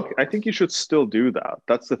 And I think So I think you should still do that.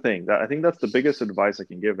 That's the thing. That I think that's the biggest advice I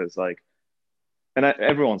can give is like, and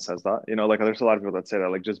everyone says that, like there's a lot of people that say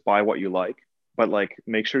that, like just buy what you like, but like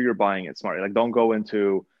make sure you're buying it smart. Like don't go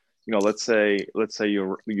into, let's say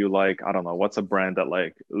you like, I don't know, what's a brand that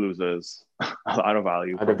like loses a lot of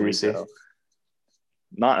value from IWC. retail?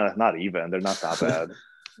 Not even, they're not that bad.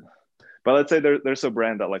 But let's say there's a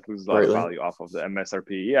brand that like loses a lot of Breitling. value off of the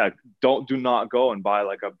MSRP. Yeah, do not go and buy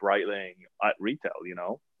like a Breitling at retail.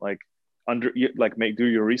 Like do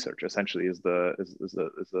your research. Essentially, is the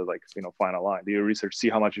like final line. Do your research, see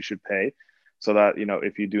how much you should pay, so that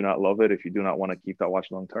if you do not love it, if you do not want to keep that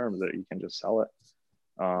watch long term, that you can just sell it.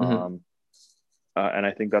 Mm-hmm. And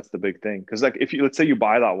I think that's the big thing, because like if you, let's say you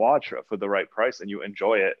buy that watch for the right price and you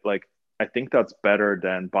enjoy it, like I think that's better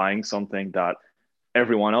than buying something that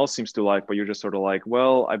everyone else seems to like, but you're just sort of like,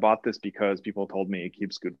 well, I bought this because people told me it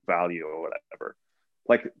keeps good value or whatever.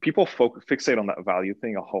 Like people fixate on that value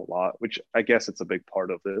thing a whole lot, which I guess it's a big part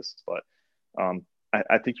of this, but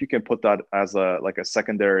I think you can put that as a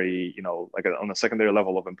secondary, on a secondary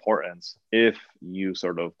level of importance if you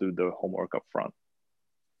sort of do the homework up front.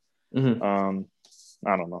 Mm-hmm. Um,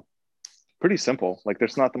 I don't know. Pretty simple. Like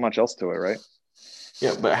there's not that much else to it, right?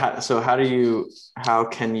 Yeah, but how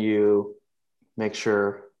can you make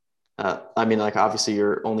sure? I mean, like obviously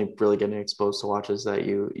you're only really getting exposed to watches that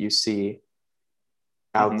you see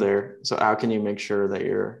out Mm-hmm. there. So how can you make sure that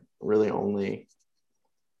you're really only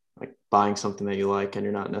like buying something that you like, and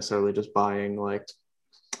you're not necessarily just buying like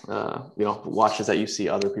watches that you see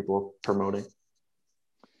other people promoting?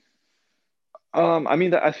 I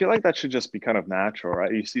mean, I feel like that should just be kind of natural,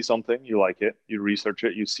 right? You see something, you like it, you research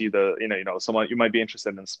it, you see someone, you might be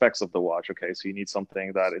interested in specs of the watch. Okay, so you need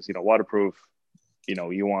something that is, waterproof.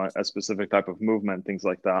 You want a specific type of movement, things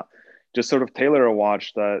like that. Just sort of tailor a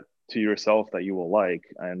watch that to yourself that you will like,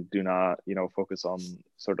 and do not, focus on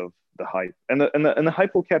sort of the hype. And the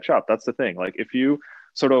hype will catch up. That's the thing. Like if you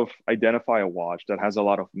sort of identify a watch that has a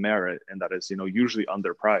lot of merit and that is, usually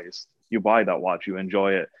underpriced, you buy that watch, you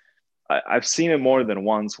enjoy it. I've seen it more than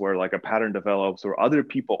once where like a pattern develops, or other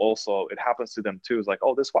people also, it happens to them too. It's like,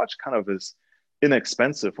 oh, this watch kind of is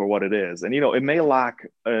inexpensive for what it is. And, it may lack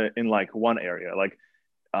in like one area, like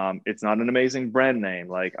it's not an amazing brand name.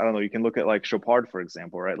 Like, I don't know, you can look at like Chopard, for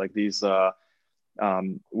example, right? Like these,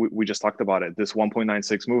 we just talked about it, this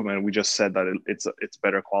 1.96 movement. We just said that it's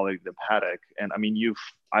better quality than Patek. And I mean,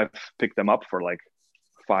 I've picked them up for like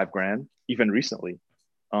 $5,000 even recently.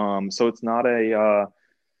 So it's not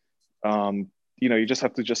um, you just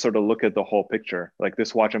have to just sort of look at the whole picture. Like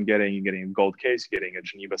this watch you're getting a gold case, you're getting a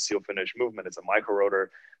Geneva seal finish movement. It's a micro rotor.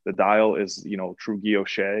 The dial is, true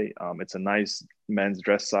guilloche. It's a nice men's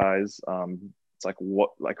dress size. It's like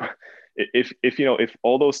if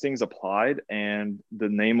all those things applied and the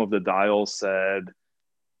name of the dial said,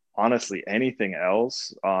 honestly, anything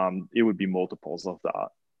else, it would be multiples of that.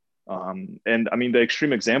 And I mean, the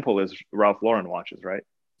extreme example is Ralph Lauren watches, right?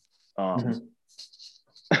 Um,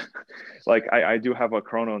 Mm-hmm. like I do have a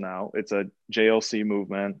chrono now. It's a JLC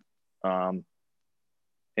movement. And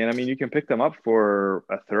I mean, you can pick them up for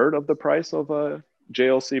a third of the price of a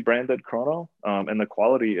JLC branded chrono. And the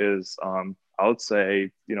quality is, I would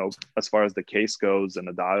say, as far as the case goes and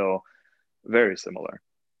the dial, very similar.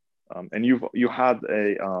 And you had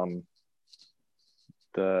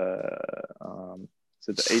the is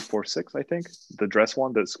it the 846? I think the dress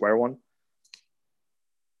one, the square one.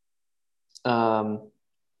 Um,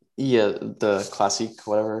 yeah, the classic,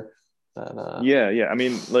 whatever. That Yeah. I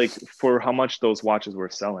mean, like for how much those watches were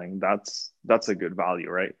selling, that's a good value,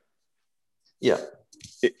 right? yeah.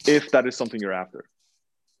 If that is something you're after.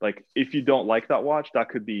 Like if you don't like that watch, that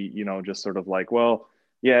could be, just sort of like, well,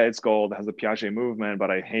 yeah, it's gold, it has a Piaget movement,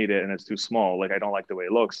 but I hate it and it's too small. Like I don't like the way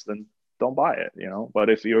it looks, then don't buy it. But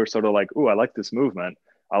if you're sort of like, oh, I like this movement,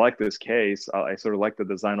 I like this case, I sort of like the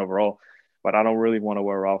design overall, but I don't really want to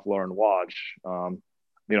wear a Ralph Lauren watch. I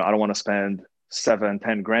don't want to spend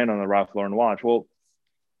 7-10 grand on a Ralph Lauren watch. Well,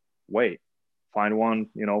 wait, find one,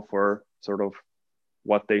 for sort of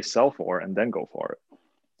what they sell for and then go for it.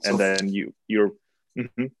 So And then you're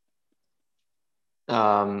mhm.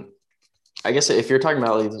 um, I guess if you're talking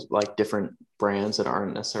about like different brands that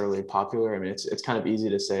aren't necessarily popular, I mean, it's kind of easy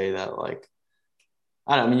to say that like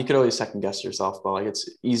I don't know, I mean, you could always second guess yourself, but like it's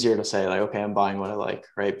easier to say like, okay, I'm buying what I like,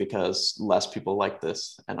 right? Because less people like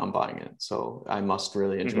this and I'm buying it. So I must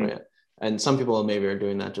really enjoy Mm-hmm. it. And some people maybe are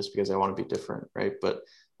doing that just because they want to be different, right? But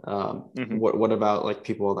Mm-hmm. what about like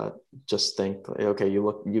people that just think, like, okay,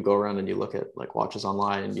 you go around and you look at like watches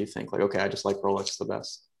online and you think like, okay, I just like Rolex the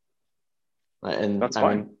best. And That's I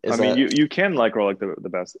fine. mean, I is mean, that you can like Rolex the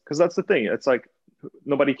best because that's the thing. It's like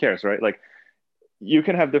nobody cares, right? Like you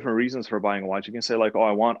can have different reasons for buying a watch. You can say like, oh,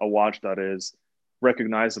 I want a watch that is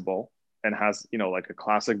recognizable and has like a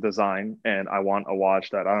classic design, and I want a watch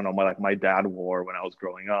that I don't know, my dad wore when I was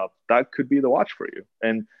growing up. That could be the watch for you.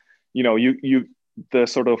 And you the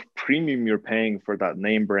sort of premium you're paying for that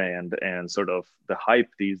name brand and sort of the hype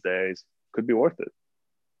these days could be worth it.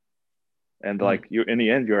 And like Mhm. you, in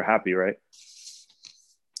the end, you're happy, right?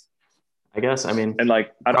 I guess, I mean, And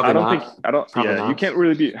like I probably don't think not, I don't probably yeah, you not. can't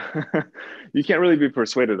really be you can't really be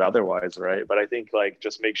persuaded otherwise, right? But I think like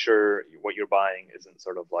just make sure what you're buying isn't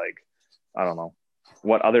sort of like, I don't know,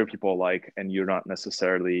 what other people like, and you're not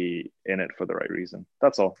necessarily in it for the right reason.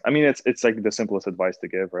 That's all. I mean, it's like the simplest advice to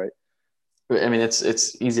give, right? I mean,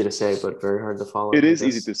 it's easy to say, but very hard to It follow, I is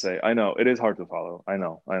easy guess. to say. I know it is hard to follow. I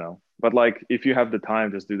know. But like if you have the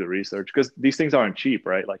time, just do the research because these things aren't cheap,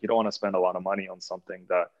 right? Like you don't want to spend a lot of money on something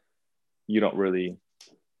that you don't really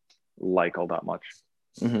like all that much.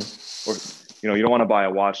 Hmm. Or you don't want to buy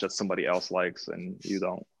a watch that somebody else likes and you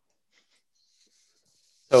don't.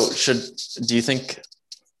 So do you think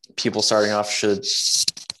people starting off should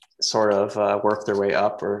sort of work their way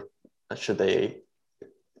up, or should they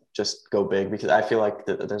just go big? Because I feel like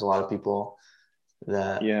there's a lot of people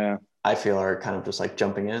that Yeah. I feel are kind of just like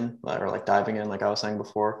jumping in or like diving in, like I was saying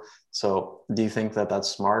before. So do you think that that's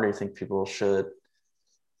smart, or do you think people should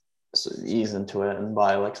ease into it and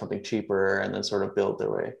buy like something cheaper and then sort of build their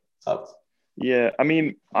way up? Yeah, I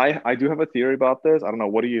mean, I do have a theory about this. I don't know.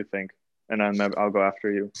 What do you think? And then maybe I'll go after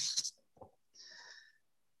you.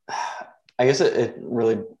 I guess it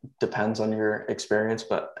really depends on your experience,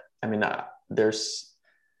 but I mean, I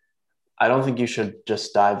don't think you should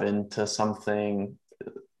just dive into something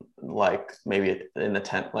like maybe in the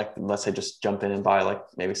tent, like let's say just jump in and buy like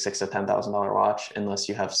maybe $6,000 to $10,000 watch unless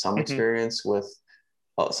you have some Hmm. experience with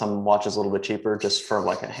some watches a little bit cheaper, just from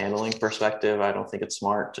like a handling perspective. I don't think it's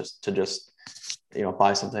smart just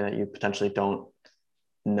buy something that you potentially don't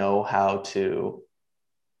know how to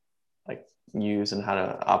like use and how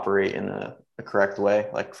to operate in a correct way.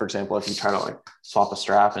 Like for example, if you try to like swap a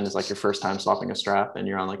strap and it's like your first time swapping a strap and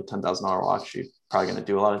you're on like a $10,000 watch, you're probably going to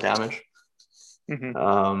do a lot of damage. Hmm.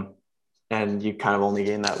 Um, and you kind of only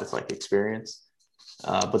gain that with like experience.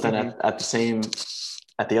 But then Hmm.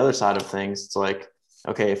 at the other side of things, it's like,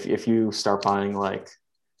 okay, if you start buying like,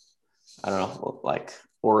 I don't know, like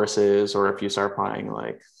Oris's, or if you start buying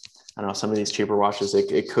like, I don't know, some of these cheaper watches,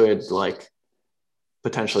 it could like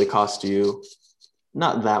potentially cost you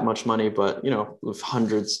not that much money, but with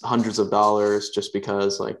hundreds of dollars, just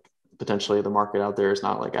because like potentially the market out there is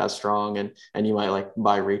not like as strong, and you might like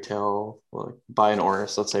buy retail, like buy an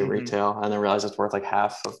Oris, let's say Hmm. retail, and then realize it's worth like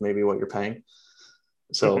half of maybe what you're paying.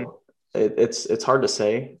 Hmm. So it's hard to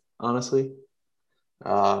say, honestly.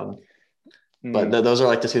 Um, but Hmm. those are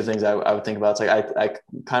like the two things I would think about. It's like I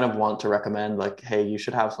kind of want to recommend like, hey, you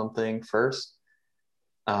should have something first.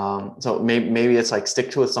 So maybe it's like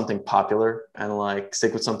stick to with something popular and like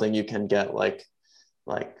stick with something you can get like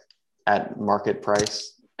at market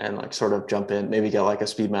price, and like sort of jump in, maybe get like a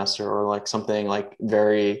Speedmaster or like something like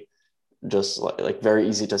very just like very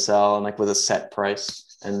easy to sell and like with a set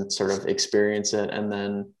price, and sort of experience it and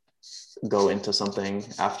then go into something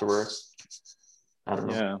afterwards. I don't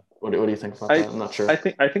know. Yeah. What do you think about I that? I'm not sure. I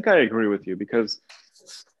think I agree with you because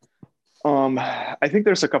I think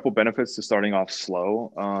there's a couple benefits to starting off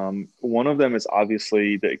slow. One of them is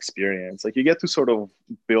obviously the experience. Like you get to sort of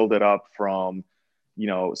build it up from,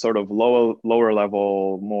 sort of lower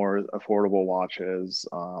level, more affordable watches,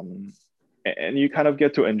 and you kind of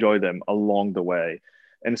get to enjoy them along the way.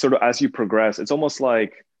 And sort of as you progress, it's almost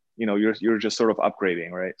like you're just sort of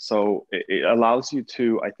upgrading, right? So it allows you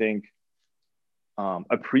to, I think,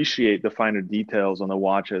 appreciate the finer details on the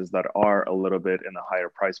watches that are a little bit in the higher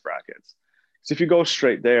price brackets. So if you go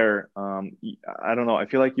straight there, I don't know, I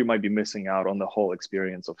feel like you might be missing out on the whole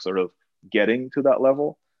experience of sort of getting to that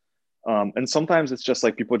level. And sometimes it's just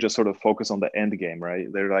like people just sort of focus on the end game, right?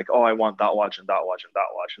 They're like, oh, I want that watch and that watch and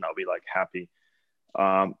that watch, and I'll be like happy.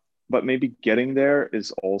 But maybe getting there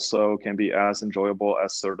is also can be as enjoyable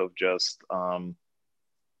as sort of just all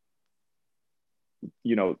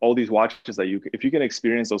these watches that if you can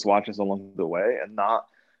experience those watches along the way and not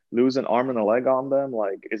lose an arm and a leg on them,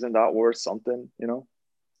 like isn't that worth something?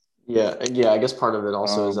 Yeah, I guess part of it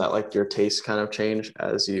also is um that like your tastes kind of change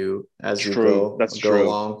as you True, that's go true.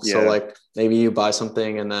 along. So Yeah. like maybe you buy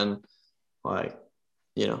something and then like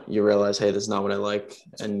you realize, hey, this is not what I like,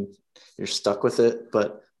 and you're stuck with it.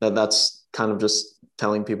 But that's kind of just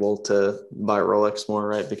telling people to buy Rolex more,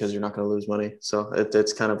 right? Because you're not going to lose money. So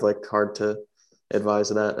it's kind of like hard to advise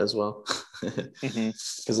that as well. Hmm.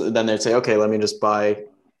 Because then they'd say, okay, let me just buy,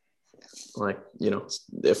 like,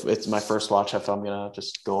 if it's my first watch, if I'm gonna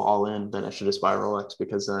just go all in, then I should just buy a Rolex,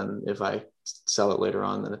 because then if I sell it later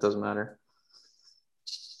on, then it doesn't matter.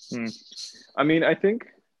 I mean, I think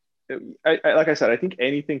like I said, I think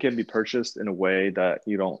anything can be purchased in a way that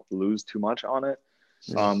you don't lose too much on it.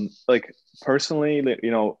 Mm. Like personally,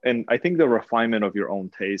 and I think the refinement of your own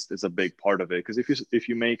taste is a big part of it. Because if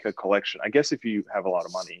you make a collection, I guess if you have a lot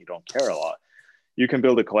of money, you don't care a lot, you can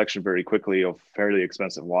build a collection very quickly of fairly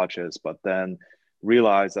expensive watches, but then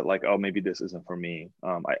realize that like, oh, maybe this isn't for me.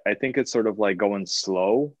 I think it's sort of like going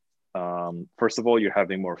slow. First of all, you're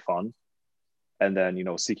having more fun, and then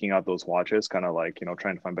seeking out those watches, kind of like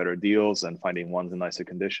trying to find better deals and finding ones in nicer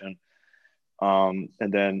condition, and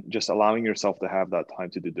then just allowing yourself to have that time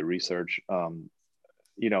to do the research.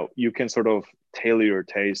 You can sort of tailor your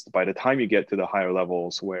taste by the time you get to the higher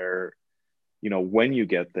levels, where when you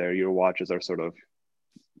get there, your watches are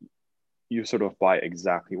you sort of buy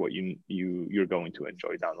exactly what you're going to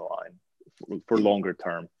enjoy down the line for longer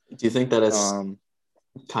term. Do you think that it's um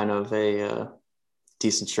kind of a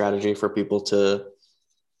decent strategy for people to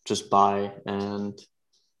just buy and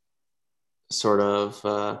sort of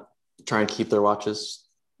try and keep their watches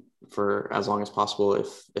for as long as possible,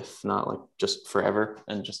 if not like just forever,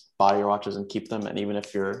 and just buy your watches and keep them, and even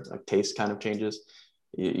if your like taste kind of changes,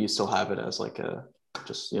 you still have it as like a,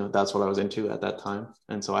 just that's what I was into at that time,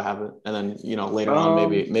 and so I have it, and then later on, um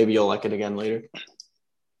maybe you'll like it again later.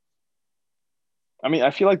 I mean,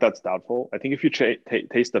 I feel like that's doubtful. I think if your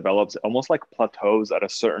taste develops, it almost like plateaus at a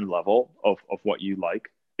certain level of what you like.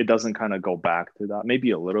 It doesn't kind of go back to that.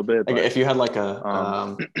 Maybe a little bit, Like but if you had like a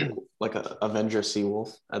um, like a Avenger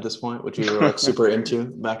Seawolf at this point, which you were like super into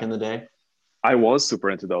back in the day. I was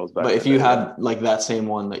super into those back But in if the you day. Yeah. had like that same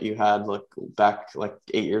one that you had like back like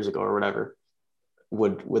 8 years ago or whatever,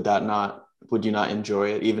 would you not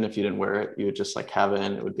enjoy it even if you didn't wear it? You would just like have it,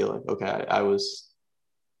 and it would be like, okay, I was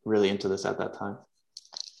really into this at that time.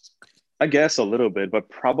 I guess a little bit, but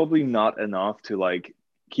probably not enough to like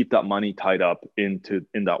keep that money tied up in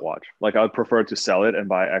that watch. Like I would prefer to sell it and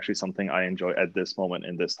buy actually something I enjoy at this moment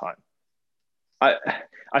in this time. I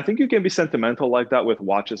I think you can be sentimental like that with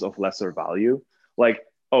watches of lesser value. Like,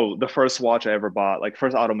 oh, the first watch I ever bought, like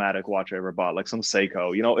first automatic watch I ever bought, like some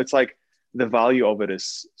Seiko. It's like the value of it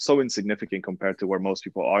is so insignificant compared to where most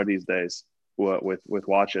people are these days with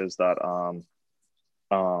watches that um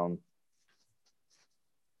um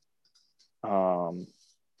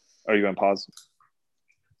are you going to pause?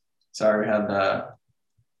 Sorry, we had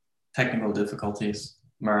technical difficulties.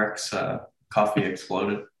 Mark's coffee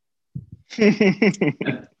exploded.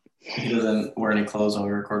 He doesn't wear any clothes when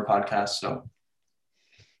we record podcasts, so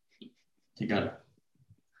he got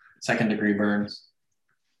second-degree burns.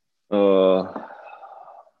 uh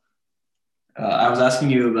I was asking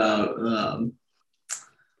you about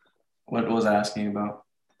what was I asking about?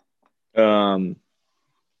 um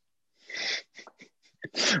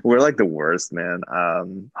we're like the worst, man.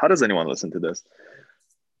 How does anyone listen to this?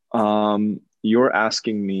 You're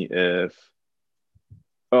asking me if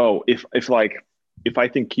I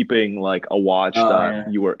think keeping like a watch Oh that yeah,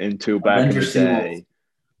 you were into back in Avenger the Seawolf.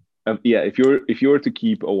 day. Yeah, if you were to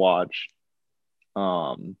keep a watch,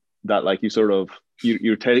 that like you sort of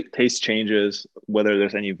your taste changes, whether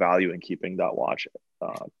there's any value in keeping that watch.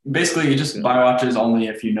 Basically, you just You know, buy watches only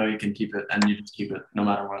if you know you can keep it, and you just keep it no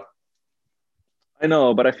matter what. I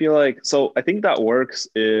know, but I feel like so I think that works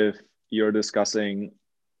if you're discussing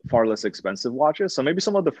far less expensive watches. So maybe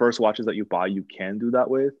some of the first watches that you buy, you can do that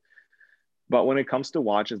with. But when it comes to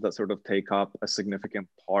watches that sort of take up a significant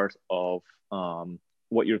part of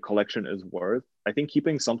what your collection is worth, I think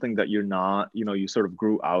keeping something that you're not, you sort of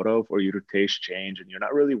grew out of, or your taste change and you're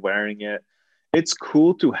not really wearing it, it's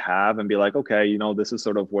cool to have and be like, okay, this is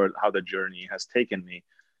sort of where how the journey has taken me.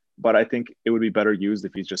 But I think it would be better used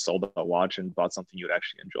if you just sold a watch and bought something you'd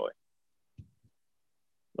actually enjoy.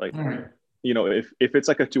 Like, All right. if it's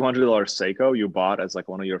like a $200 Seiko you bought as like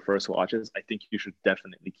one of your first watches, I think you should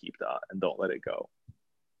definitely keep that and don't let it go.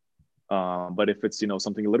 But if it's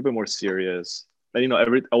something a little bit more serious, and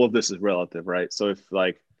all of this is relative, right? So if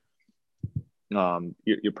like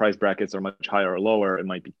your price brackets are much higher or lower, it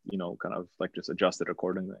might be kind of like just adjusted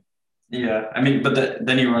accordingly. Yeah, I mean, but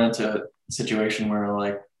then you run into a situation where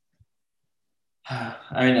like, I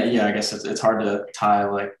mean, yeah, I guess it's hard to tie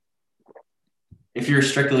like if you're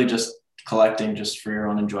strictly just collecting just for your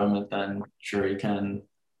own enjoyment, then sure you can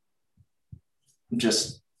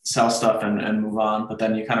just sell stuff and move on. But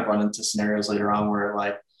then you kind of run into scenarios later on where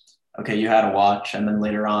like, okay, you had a watch, and then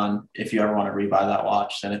later on, if you ever want to rebuy that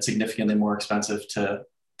watch, then it's significantly more expensive to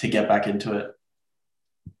get back into it.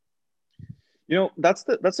 That's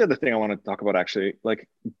the other thing I want to talk about actually. Like,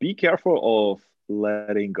 be careful of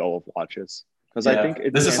letting go of watches, because I Yeah, think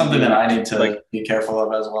it this is can something that be I need like, to be careful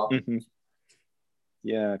of as well. mhm.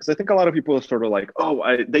 Yeah, because I think a lot of people are sort of like, oh,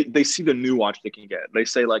 they see the new watch they can get. They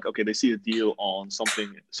say like, okay, they see a deal on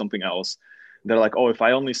something else. They're like, oh, if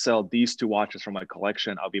I only sell these two watches from my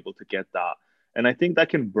collection, I'll be able to get that. And I think that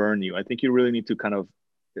can burn you. I think you really need to kind of,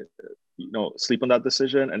 sleep on that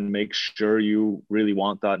decision and make sure you really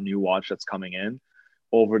want that new watch that's coming in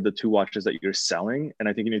over the two watches that you're selling. And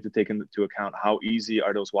I think you need to take into account how easy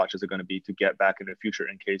are those watches are going to be to get back in the future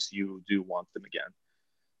in case you do want them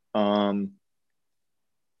again.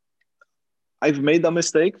 I've made that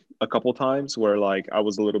mistake a couple times where like I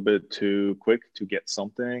was a little bit too quick to get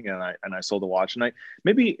something and I sold the watch, and I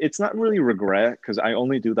maybe it's not really regret because I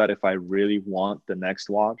only do that if I really want the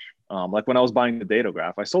next watch. Like when I was buying the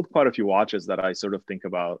Datograph, I sold quite a few watches that I sort of think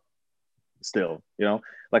about still,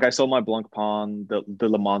 like I sold my Blancpain, the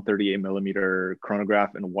Le Mans 38 millimeter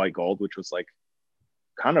chronograph in white gold, which was like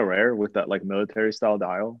kind of rare with that like military style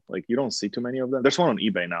dial. Like you don't see too many of them. There's one on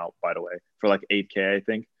eBay now, by the way, for like 8K, I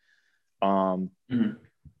think. Mhm.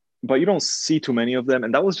 But you don't see too many of them,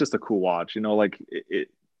 and that was just a cool watch. Like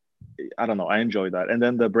I don't know, I enjoyed that. And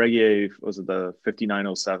then the Breguet was the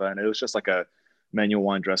 5907. It was just like a manual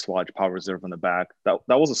one dress watch, power reserve on the back. That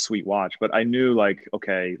was a sweet watch, but I knew like,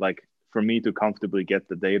 okay, like for me to comfortably get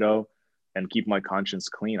the Dato and keep my conscience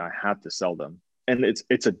clean, I had to sell them. And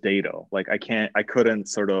it's a Dato. Like I couldn't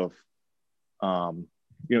sort of,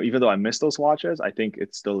 even though I miss those watches, I think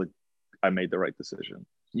it's still I made the right decision.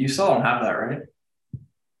 You still don't have that, right?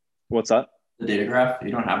 What's that? The data graph,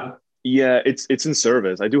 you don't have it. Yeah, it's in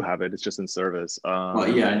service. I do have it. It's just in service. Well,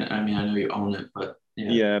 yeah, I mean, I know you own it, but yeah.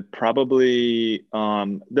 Yeah, probably.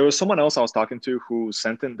 There was someone else I was talking to who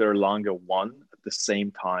sent in their Lange 1 at the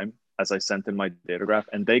same time as I sent in my Datograph,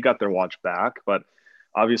 and they got their watch back. But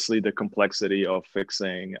obviously, the complexity of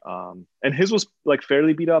fixing, and his was like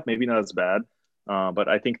fairly beat up, maybe not as bad. But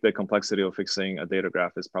I think the complexity of fixing a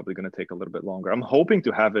Datograph is probably going to take a little bit longer. I'm hoping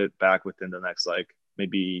to have it back within the next like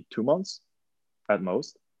maybe 2 months at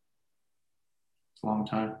most. It's a long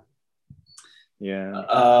time.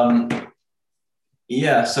 Yeah.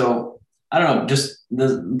 Yeah. So I don't know. Just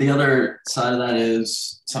the other side of that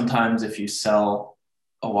is sometimes if you sell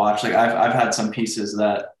a watch, like I've had some pieces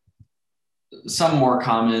that some more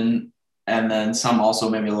common, and then some also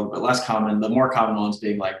maybe a little bit less common. The more common ones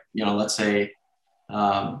being like, let's say,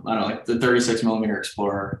 I don't know, like the 36 millimeter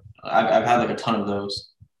Explorer. I've had like a ton of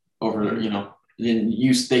those over, they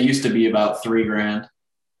used to be about $3,000,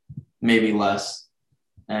 maybe less.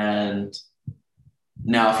 And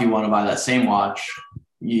now if you want to buy that same watch,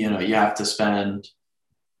 you have to spend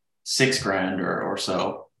 $6,000 or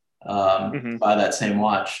so buy that same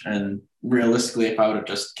watch. And realistically, if I would have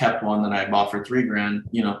just kept one that I bought for $3,000,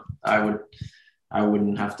 I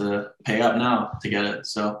wouldn't have to pay up now to get it.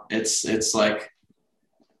 So it's like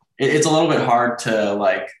it's a little bit hard to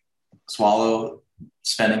like swallow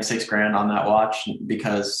spending $6,000 on that watch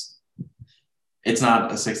because it's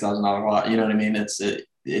not a $6,000 watch. You know what I mean?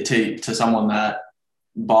 To someone that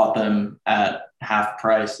bought them at half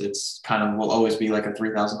price, it's kind of will always be like a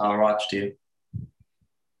 $3,000 watch to you.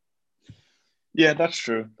 Yeah, that's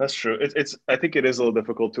true. That's true. It's I think it is a little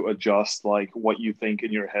difficult to adjust like what you think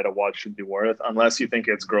in your head of what should be worth, unless you think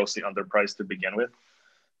it's grossly underpriced to begin with.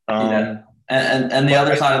 Yeah. And the But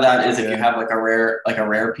other side of that is if you yeah. have like a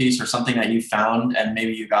rare piece or something that you found and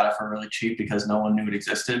maybe you got it for really cheap because no one knew it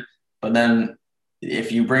existed. But then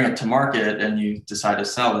if you bring it to market and you decide to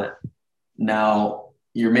sell it, now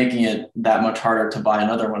you're making it that much harder to buy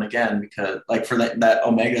another one again because like for that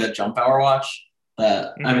Omega jump hour watch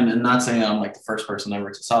that I Hmm. mean, I'm not saying I'm like the first person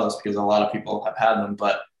ever to sell this because a lot of people have had them,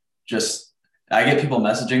 but just I get people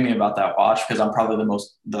messaging me about that watch because I'm probably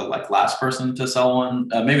the like last person to sell one.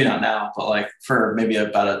 Maybe not now, but like for maybe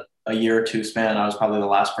about a year or two span, I was probably the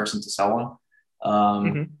last person to sell one.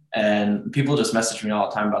 Hmm. And people just message me all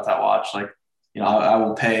the time about that watch. Like, I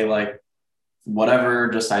will pay like whatever.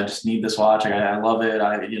 I just need this watch. I love it.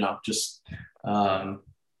 Just um,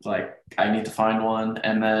 like I need to find one.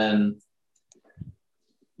 And then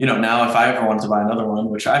now if I ever wanted to buy another one,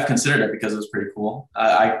 which I've considered it because it was pretty cool,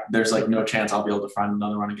 there's like no chance I'll be able to find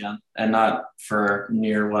another one again, and not for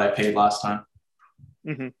near what I paid last time.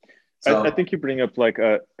 Hmm. I So think you bring up like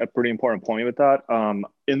a pretty important point with that.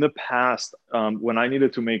 In the past, when I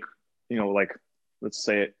needed to make, like let's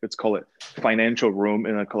call it financial room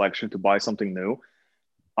in a collection to buy something new,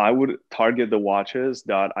 I would target the watches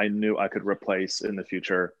that I knew I could replace in the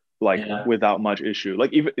future, like yeah, without much issue.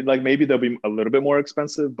 Like even like maybe they'll be a little bit more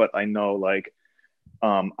expensive, but I know like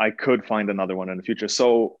I could find another one in the future.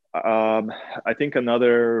 So I think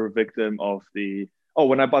another victim of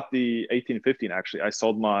when I bought the 1815, actually, I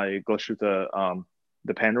sold my Glashütte,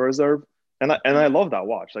 the Panda Reserve, and I love that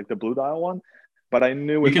watch, like the blue dial one. But I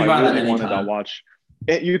knew you if can I buy that really wanted that anytime. watch,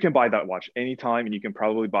 you can buy that watch anytime, and you can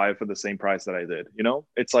probably buy it for the same price that I did.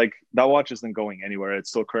 It's like that watch isn't going anywhere. It's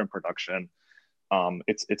still current production.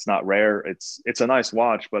 It's not rare. It's a nice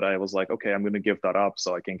watch, but I was like, okay, I'm going to give that up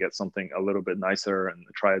so I can get something a little bit nicer and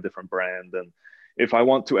try a different brand. And if I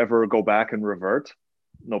want to ever go back and revert,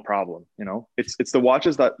 no problem. It's the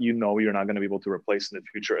watches that you're not going to be able to replace in the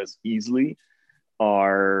future as easily.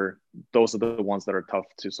 Are those are the ones that are tough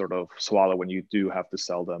to sort of swallow when you do have to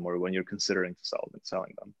sell them or when you're considering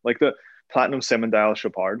selling them. Like the Platinum Semendale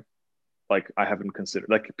Chopard, like I haven't considered.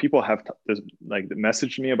 Like people have like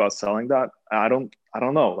messaged me about selling that. I don't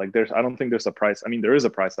know. Like I don't think there's a price. I mean, there is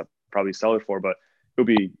a price that I'd probably sell it for, but it would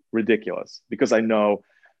be ridiculous because I know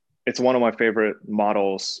it's one of my favorite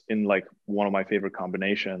models in like one of my favorite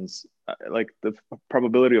combinations. Like the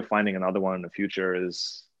probability of finding another one in the future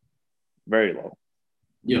is very low.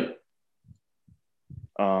 Yep.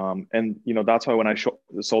 And that's why when I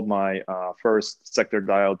sold my first sector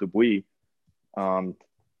dial Dubuis, um,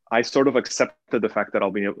 I sort of accepted the fact that I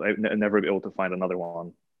never be able to find another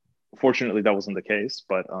one. Fortunately, that wasn't the case,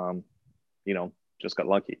 but just got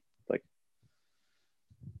lucky. Like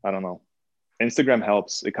I don't know. Instagram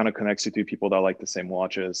helps. It kind of connects you to people that like the same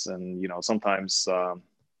watches, and sometimes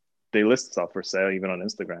they list stuff for sale even on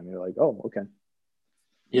Instagram. You're like, oh, okay.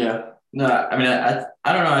 Yeah. No, I mean, I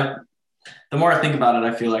don't know. The more I think about it,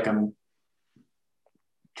 I feel like I'm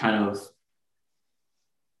kind of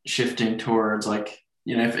shifting towards like,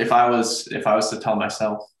 if I was to tell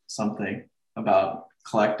myself something about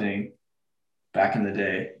collecting back in the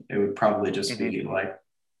day, it would probably just Mm-hmm. be like,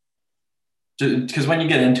 because when you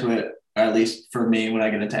get into it, or at least for me, when I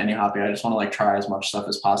get into any hobby, I just want to like try as much stuff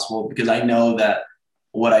as possible because I know that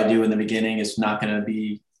what I do in the beginning is not going to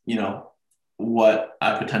be, what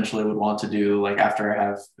I potentially would want to do like after I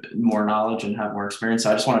have more knowledge and have more experience.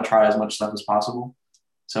 So I just want to try as much stuff as possible.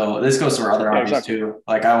 So this goes for other Yeah, hobbies exactly. too.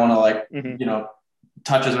 Like I want to like, Mm-hmm.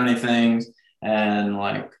 touch as many things and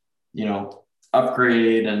like, you know,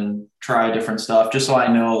 upgrade and try different stuff just so I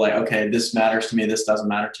know like, okay, this matters to me, this doesn't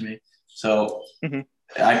matter to me. So Mm-hmm.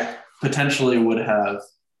 I potentially would have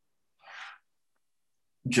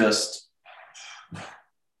just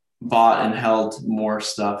bought and held more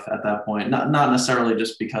stuff at that point. Not necessarily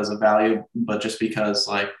just because of value, but just because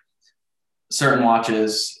like certain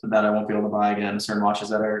watches that I won't be able to buy again, certain watches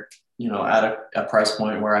that are, at a price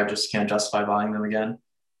point where I just can't justify buying them again.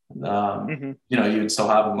 Mm-hmm. You would still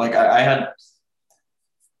have them. Like I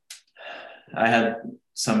had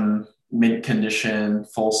some mint condition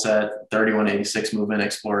full set 3186 movement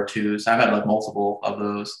Explorer 2s. I've had like multiple of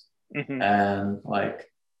those. Mm-hmm. And like,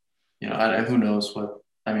 who knows what,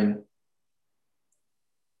 I mean,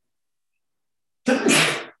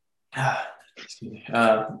 excuse me.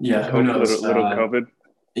 Yeah, who knows? Little COVID.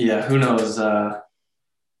 Yeah, who knows? I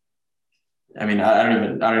mean, I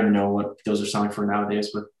don't even know what those are selling for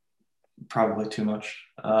nowadays, but probably too much.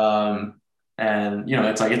 And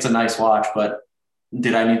it's like, it's a nice watch, but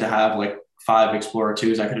did I need to have like 5 Explorer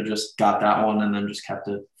 2s, I could have just got that one and then just kept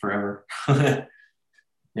it forever.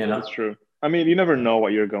 You know? That's true. I mean, you never know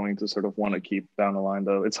what you're going to sort of want to keep down the line,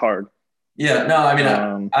 though. It's hard. Yeah, no, I mean,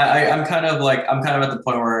 Um, I'm kind of like, I'm kind of at the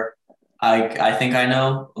point where I think I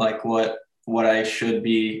know like what I should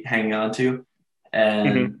be hanging on to. mhm.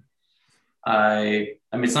 And I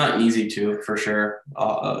mean, it's not easy to, for sure.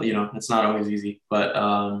 You know, it's not always easy, but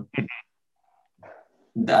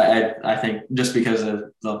I think just because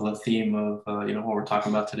of the theme of you know what we're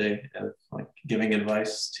talking about today, of like giving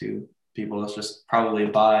advice to people, is just probably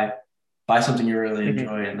buy something you really Mhm.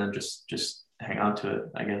 enjoy and then just hang on to it,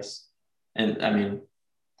 I guess. And I mean,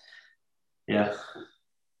 yeah,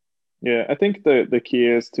 Yeah, I think the key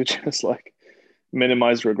is to just like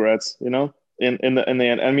minimize regrets, you know? In the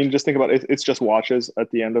end. I mean, just think about it. It's just watches at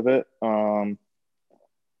the end of it.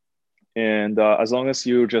 And as long as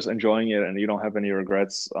you're just enjoying it and you don't have any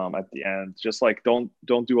regrets at the end, just like don't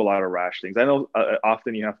do a lot of rash things. I know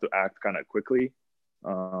often you have to act kind of quickly.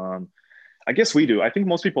 Um, I guess we do. I think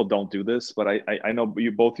most people don't do this, but I know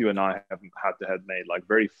you and I have had to have made like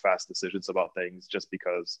very fast decisions about things just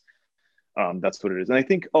because that's what it is. And I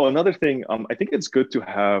think another thing, I think it's good to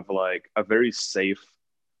have like a very safe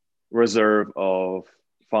reserve of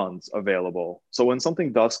funds available. So when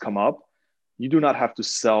something does come up, you do not have to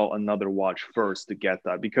sell another watch first to get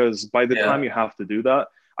that, because by the yeah, time you have to do that,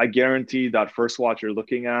 I guarantee that first watch you're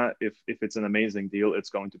looking at, if it's an amazing deal, it's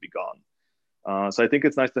going to be gone. So I think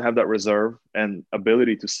it's nice to have that reserve and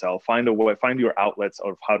ability to sell. Find a way, find your outlets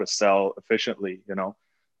of how to sell efficiently.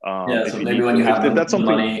 yeah. If So you maybe need when to, you have if that's the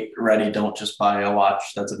something. money ready, don't just buy a watch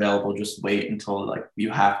that's available. Just wait until like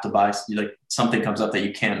you have to buy, like something comes up that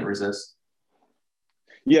you can't resist.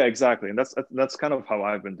 Yeah, exactly, and that's kind of how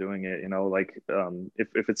I've been doing it. Like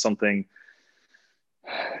if it's something,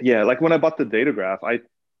 yeah, like when I bought the Datograph, I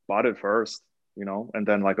bought it first, and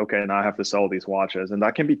then like, okay, now I have to sell these watches, and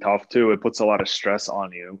that can be tough too. It puts a lot of stress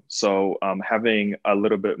on you. So having a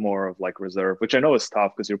little bit more of like reserve, which I know is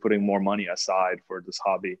tough because you're putting more money aside for this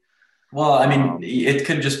hobby. Well, I mean, Um, it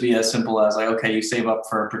could just be as simple as like, okay, you save up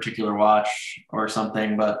for a particular watch or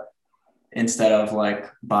something, but instead of like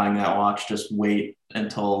buying that watch, just wait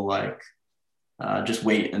until,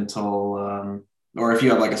 or if you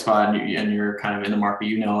have like a spot and you're kind of in the market,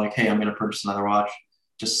 you know, like, hey, I'm going to purchase another watch,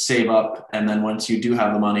 just save up. And then once you do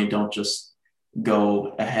have the money, don't just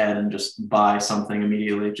go ahead and just buy something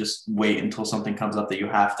immediately. Just wait until something comes up that you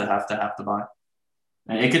have to buy.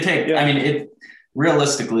 And it could take, I yeah, mean, it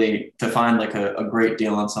realistically to find like a great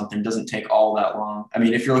deal on something doesn't take all that long. I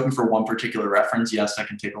mean, if you're looking for one particular reference, yes, that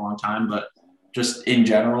can take a long time, but just in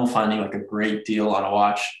general, finding like a great deal on a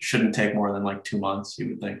watch shouldn't take more than like 2 months, you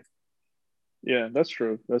would think. yeah, that's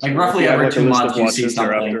true. That's Like true. If you roughly have every like a two list of months, you see watches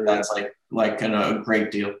you're something after, yeah. that's like a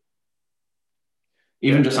great deal,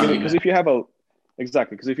 Yeah, even just I on mean, because eBay. if you have a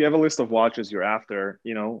exactly, because if you have a list of watches you're after,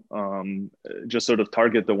 just sort of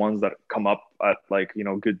target the ones that come up at like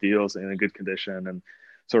good deals in a good condition, and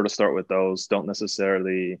sort of start with those. Don't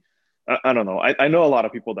necessarily. I don't know. I know a lot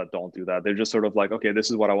of people that don't do that. They're just sort of like, okay, this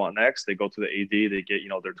is what I want next. They go to the AD, they get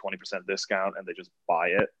their 20% discount, and they just buy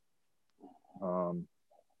it. Um,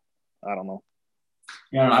 I don't know.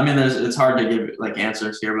 Yeah, I mean, it's hard to give like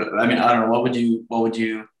answers here, but I mean, I don't know. What would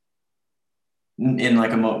you in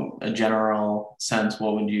like a general sense,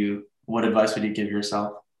 what advice would you give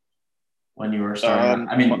yourself when you were starting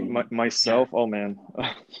out? I mean, yeah. Myself, oh man.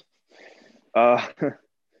 uh,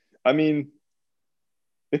 I mean,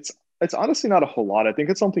 it's it's honestly not a whole lot. I think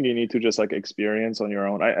it's something you need to just like experience on your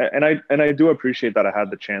own. I do appreciate that I had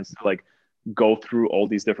the chance to like go through all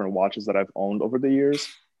these different watches that I've owned over the years.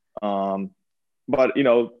 Um, but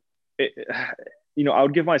it, I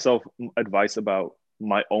would give myself advice about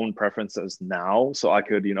my own preferences now, so I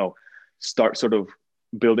could start sort of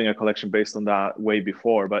building a collection based on that way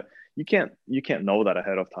before. But you can't know that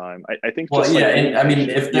ahead of time. I think Well, just yeah, like and being I mean,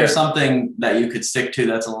 patient. if there's Yeah, something that you could stick to,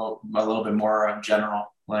 that's a little bit more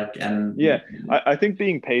general, like, yeah. and I think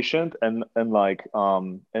being patient and like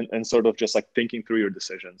and sort of just like thinking through your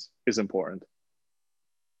decisions is important.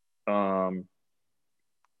 Um,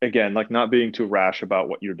 Again, like not being too rash about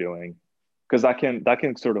what you're doing, because that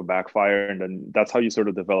can sort of backfire, and then that's how you sort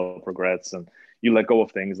of develop regrets, and you let go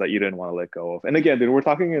of things that you didn't want to let go of. And again, dude, we're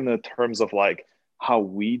talking in the terms of like how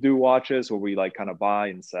we do watches, where we like kind of buy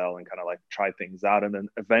and sell and kind of like try things out, and then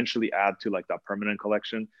eventually add to like that permanent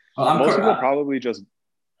collection. well, Most people probably just.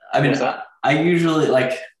 I mean, What's that? I usually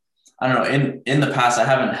like, I don't know. In the past, I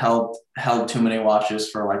haven't held too many watches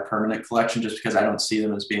for like permanent collection, just because I don't see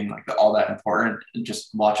them as being like all that important.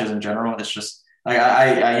 Just watches in general, it's just like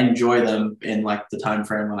I enjoy them in like the time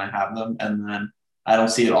frame when I have them, and then I don't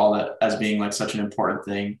see it all that as being like such an important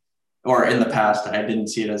thing or in the past, I didn't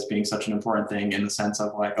see it as being such an important thing in the sense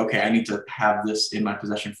of like, okay, I need to have this in my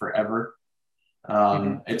possession forever.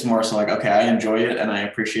 Mm-hmm. It's more so like, okay, I enjoy it and I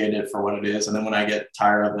appreciate it for what it is. And then when I get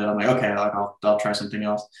tired of it, I'm like, okay, like I'll try something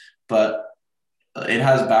else. But it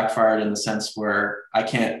has backfired in the sense where I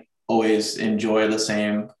can't always enjoy the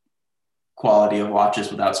same quality of watches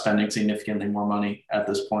without spending significantly more money at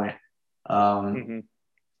this point. Um,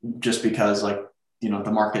 Mm-hmm. just because like,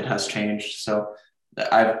 the market has changed. So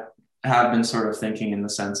I have been sort of thinking in the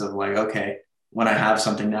sense of like, okay, when I have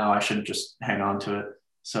something now, I should just hang on to it.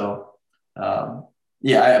 So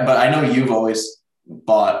yeah, but I know you've always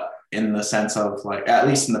bought in the sense of like, at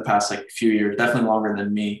least in the past like few years, definitely longer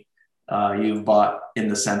than me. You've bought in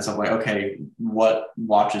the sense of like, okay, what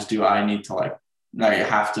watches do I need to like, I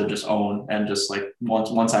have to just own, and just like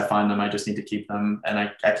once I find them, I just need to keep them, and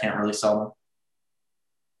I can't really sell them.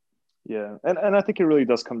 Yeah, and I think it really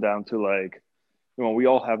does come down to like, we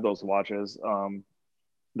all have those watches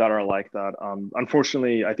that are like that.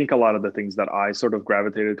 Unfortunately, I think a lot of the things that I sort of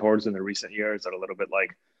gravitated towards in the recent years are a little bit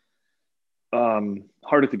like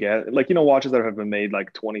harder to get, like watches that have been made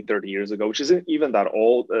like 20, 30 years ago, which isn't even that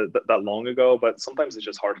old, that long ago, but sometimes it's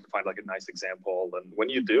just hard to find like a nice example, and when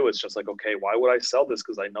you do, it's just like, okay, why would I sell this,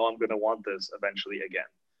 because I know I'm going to want this eventually again.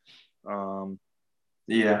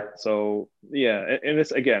 Yeah. So yeah, and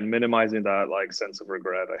it's again minimizing that like sense of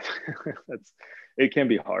regret. That's it can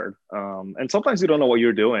be hard, and sometimes you don't know what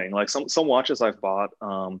you're doing. Like some watches I've bought,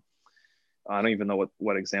 I don't even know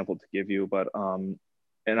what example to give you, but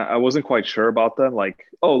and I wasn't quite sure about them. Like,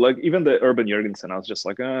 oh, like even the Urban Jurgensen, I was just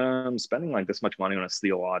like, I'm spending like this much money on a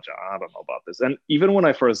steel watch. I don't know about this. And even when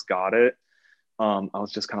I first got it, I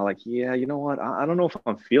was just kind of like, yeah, you know what? I don't know if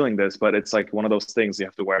I'm feeling this, but it's like one of those things you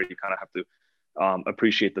have to wear. You kind of have to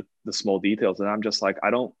appreciate the small details. And I'm just like,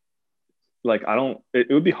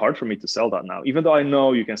 it would be hard for me to sell that now, even though I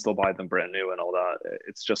know you can still buy them brand new and all that.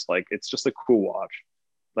 It's just a cool watch.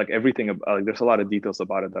 Like everything, like there's a lot of details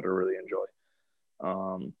about it that I really enjoy.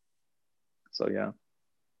 So yeah,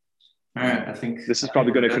 All right. I think this is I think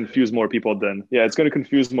probably we're going to good. confuse more people than, yeah, it's going to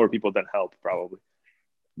confuse more people than help probably.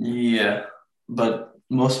 Yeah, but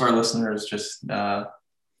most of our listeners just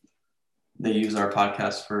they use our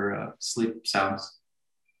podcast for sleep sounds.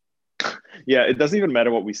 Yeah, it doesn't even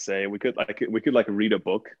matter what we say. We could read a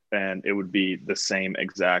book and it would be the same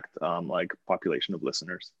exact like population of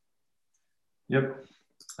listeners. Yep.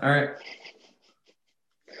 All right.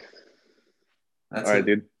 All That's right, it.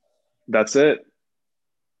 dude. That's it.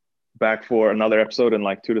 Back for another episode in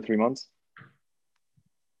like 2 to 3 months.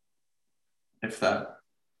 If that.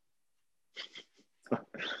 All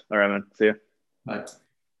right, man. See ya. Bye.